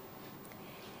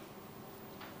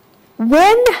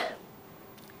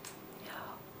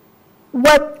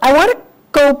 I want to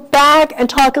go back and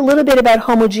talk a little bit about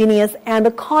homogeneous and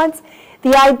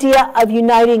the idea of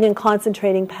uniting and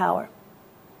concentrating power.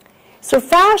 So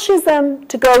fascism,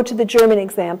 to go to the German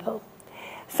example,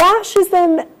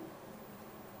 fascism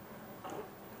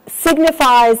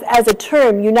signifies as a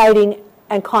term uniting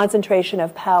and concentration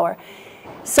of power.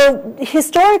 So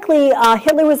historically,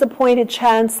 Hitler was appointed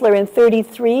chancellor in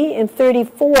 1933. In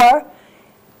 1934,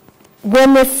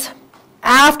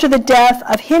 after the death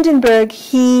of Hindenburg,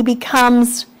 he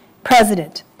becomes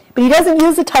president. But he doesn't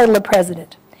use the title of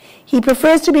president. He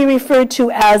prefers to be referred to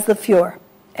as the Führer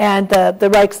and the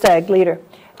Reichstag leader,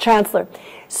 chancellor.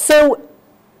 So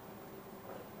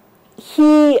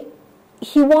he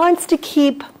wants to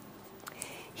keep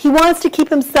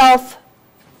himself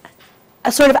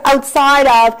a sort of outside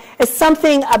of, as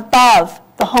something above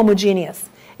the homogeneous.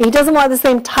 He doesn't want the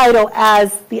same title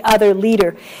as the other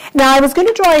leader. Now, I was going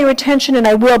to draw your attention, and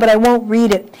I will, but I won't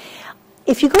read it.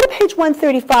 If you go to page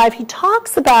 135, he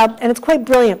talks about, and it's quite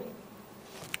brilliant,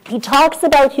 he talks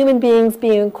about human beings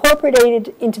being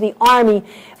incorporated into the army,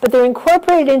 but they're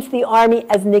incorporated into the army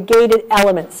as negated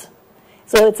elements.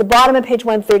 So it's the bottom of page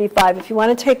 135, if you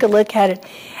want to take a look at it.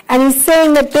 And he's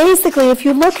saying that basically, if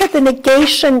you look at the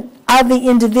negation of the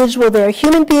individual there,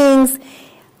 human beings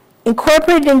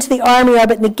incorporated into the army are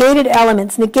but negated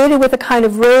elements, negated with a kind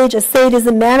of rage, a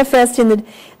sadism, manifest in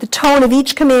the tone of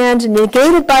each command,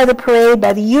 negated by the parade,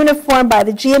 by the uniform, by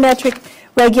the geometric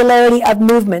regularity of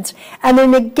movements. And they're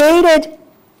negated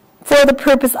for the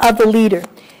purpose of the leader.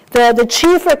 The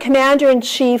chief or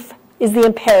commander-in-chief is the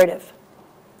imperative.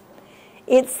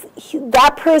 It's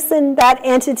that person, that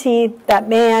entity, that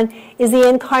man is the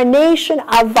incarnation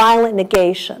of violent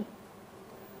negation.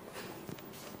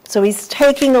 So he's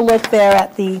taking a look there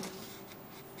at the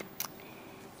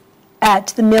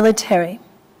military.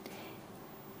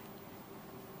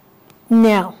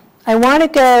 Now, I want to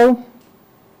go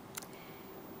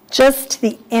just to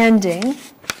the ending.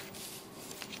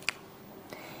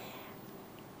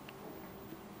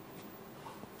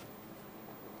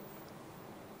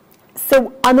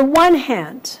 So on the one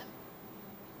hand,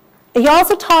 he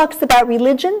also talks about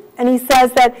religion, and he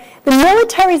says that the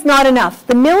military is not enough.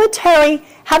 The military,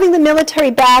 having the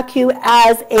military back you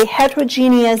as a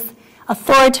heterogeneous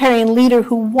authoritarian leader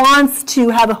who wants to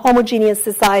have a homogeneous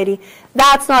society,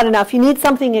 that's not enough. You need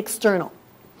something external.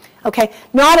 Okay?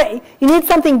 You need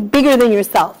something bigger than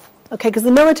yourself. Okay? Because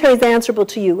the military is answerable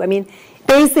to you. I mean,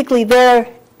 basically their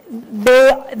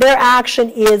action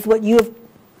is what you've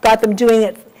got them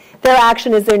doing. Their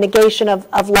action is their negation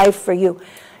of life for you.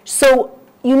 So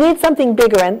you need something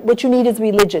bigger, and what you need is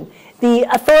religion. The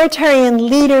authoritarian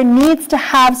leader needs to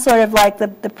have sort of like the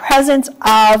presence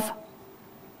of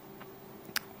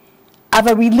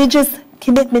a religious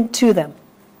commitment to them.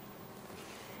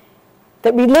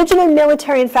 That religion and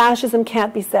military and fascism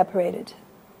can't be separated.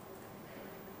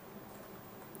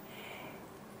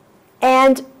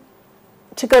 And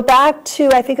to go back to,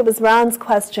 I think it was Rand's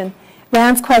question,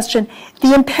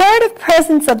 the imperative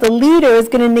presence of the leader is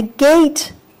going to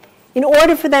negate, in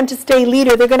order for them to stay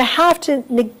leader, they're going to have to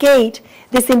negate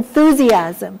this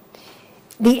enthusiasm,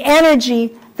 the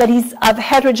energy that of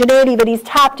heterogeneity that he's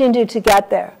tapped into to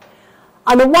get there.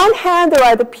 On the one hand, there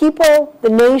are the people, the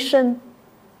nation,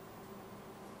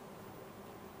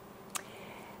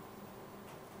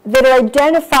 that are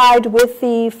identified with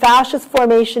the fascist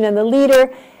formation and the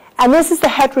leader, and this is the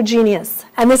heterogeneous,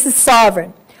 and this is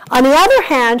sovereign. On the other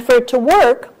hand, for it to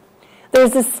work,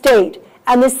 there's a state,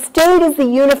 and the state is the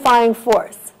unifying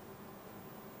force.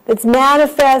 It's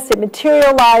manifest, it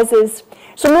materializes.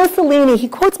 So Mussolini, he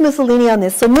quotes Mussolini on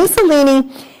this. So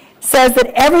Mussolini says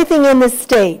that everything in the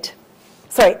state,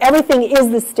 everything is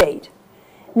the state.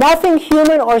 Nothing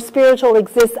human or spiritual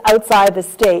exists outside the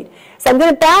state. So I'm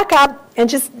going to back up and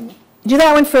just do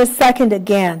that one for a second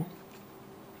again.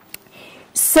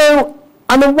 So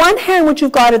on the one hand, what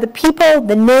you've got are the people,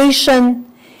 the nation,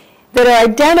 that are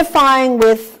identifying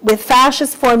with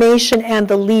fascist formation and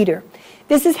the leader.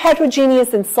 This is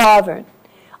heterogeneous and sovereign.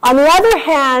 On the other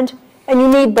hand, and you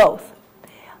need both.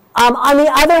 On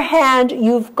the other hand,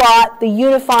 you've got the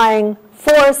unifying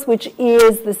force, which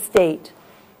is the state.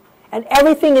 And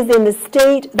everything is in the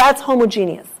state. That's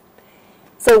homogeneous.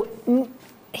 So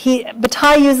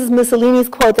Bataille uses Mussolini's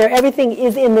quote there, everything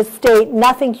is in the state,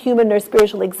 nothing human nor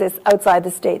spiritual exists outside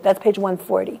the state. That's page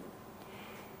 140.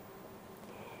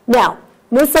 Now,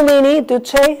 Mussolini,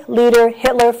 Duce, leader,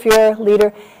 Hitler, Führer,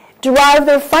 leader, derive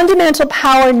their fundamental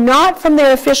power not from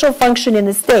their official function in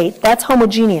the state. That's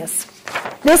homogeneous.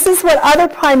 This is what other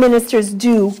prime ministers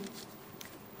do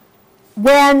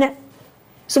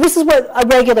so this is what a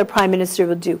regular prime minister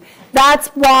would do. That's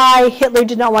why Hitler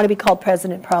did not want to be called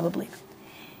president, probably.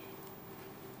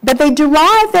 But they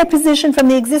derive their position from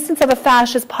the existence of a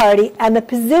fascist party and the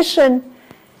position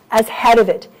as head of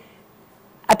it.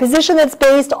 A position that's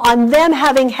based on them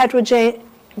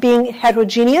being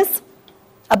heterogeneous,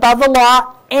 above the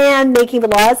law and making the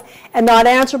laws, and not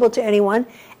answerable to anyone,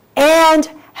 and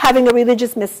having a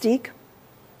religious mystique,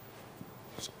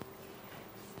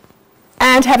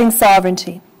 and having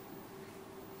sovereignty.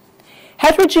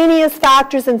 Heterogeneous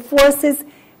factors and forces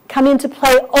come into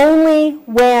play only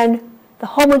when the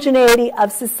homogeneity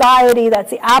of society, that's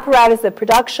the apparatus of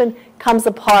production, comes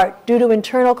apart due to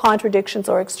internal contradictions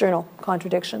or external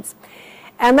contradictions.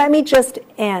 And let me just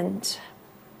end.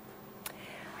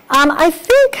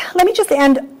 Let me just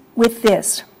end with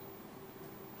this.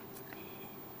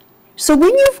 So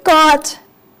when we've got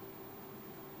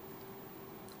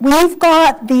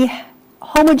the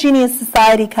homogeneous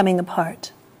society coming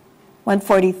apart,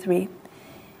 143.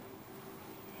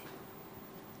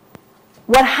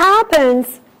 What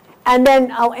happens and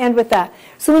then I'll end with that.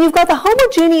 So when you've got the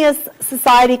homogeneous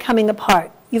society coming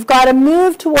apart, you've got to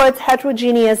move towards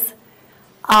heterogeneous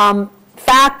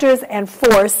factors and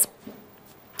force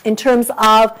in terms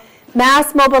of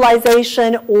mass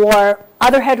mobilization or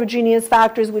other heterogeneous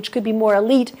factors which could be more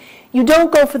elite. You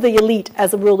don't go for the elite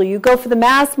as a ruler. You go for the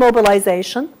mass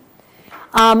mobilization.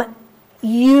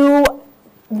 You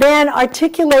then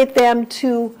articulate them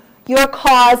to your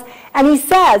cause. And he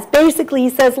says, basically, he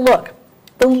says, look,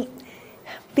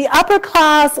 the upper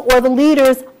class or the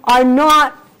leaders are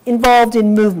not involved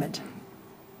in movement.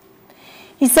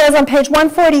 He says on page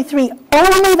 143,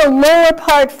 only the lower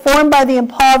part formed by the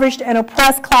impoverished and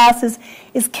oppressed classes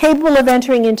is capable of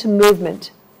entering into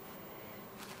movement.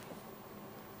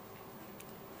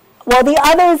 While the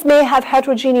others may have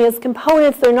heterogeneous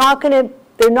components, they're not going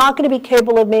to be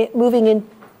capable of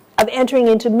entering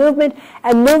into movement,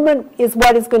 and movement is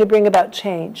what is going to bring about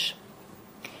change.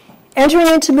 Entering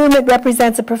into movement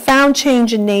represents a profound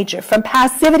change in nature, from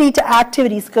passivity to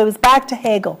activity. This goes back to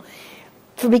Hegel,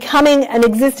 for becoming an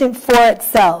existent for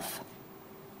itself.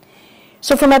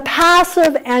 So from a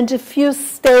passive and diffuse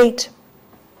state,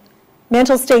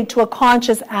 mental state, to a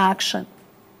conscious action.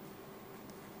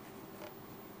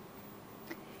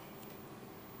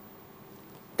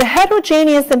 The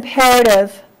heterogeneous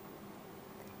imperative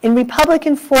in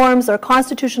republican forms or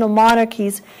constitutional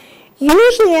monarchies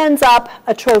usually ends up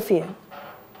atrophying.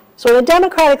 So in a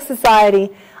democratic society,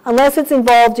 unless it's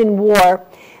involved in war,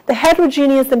 the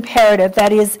heterogeneous imperative,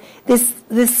 that is,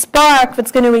 this spark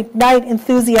that's going to ignite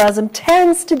enthusiasm,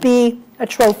 tends to be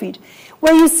atrophied.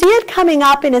 Where you see it coming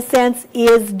up, in a sense,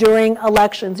 is during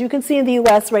elections. You can see in the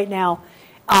U.S. right now,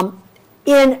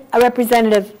 in a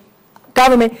representative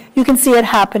government, you can see it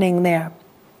happening there.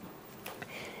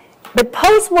 But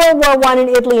post-World War I in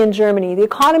Italy and Germany, the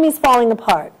economy is falling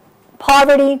apart.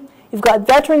 Poverty, you've got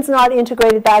veterans not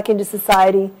integrated back into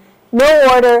society, no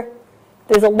order,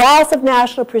 there's a loss of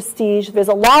national prestige, there's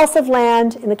a loss of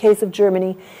land in the case of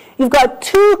Germany. You've got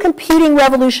two competing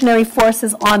revolutionary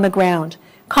forces on the ground,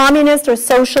 communist or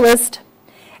socialist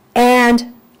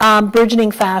and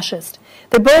burgeoning fascist.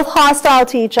 They're both hostile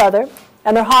to each other,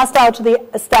 and they're hostile to the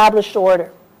established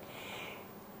order.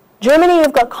 Germany,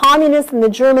 you've got communists and the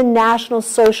German National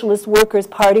Socialist Workers'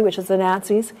 Party, which is the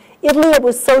Nazis. Italy, it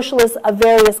was socialists of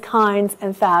various kinds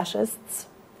and fascists.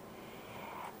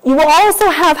 You will also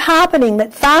have happening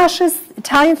that fascists,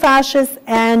 Italian fascists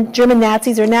and German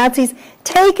Nazis or Nazis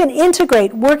take and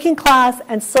integrate working class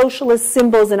and socialist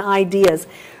symbols and ideas.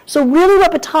 So really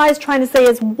what Bataille is trying to say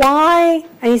is why,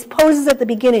 and he poses at the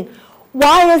beginning,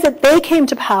 why is it they came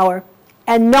to power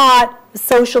and not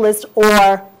socialist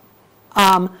or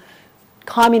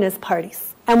communist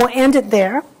parties? And we'll end it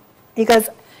there. You guys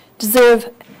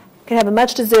can have a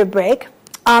much-deserved break.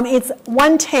 It's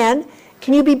 1:10.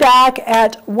 Can you be back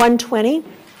at 1:20?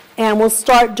 And we'll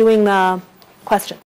start doing the question.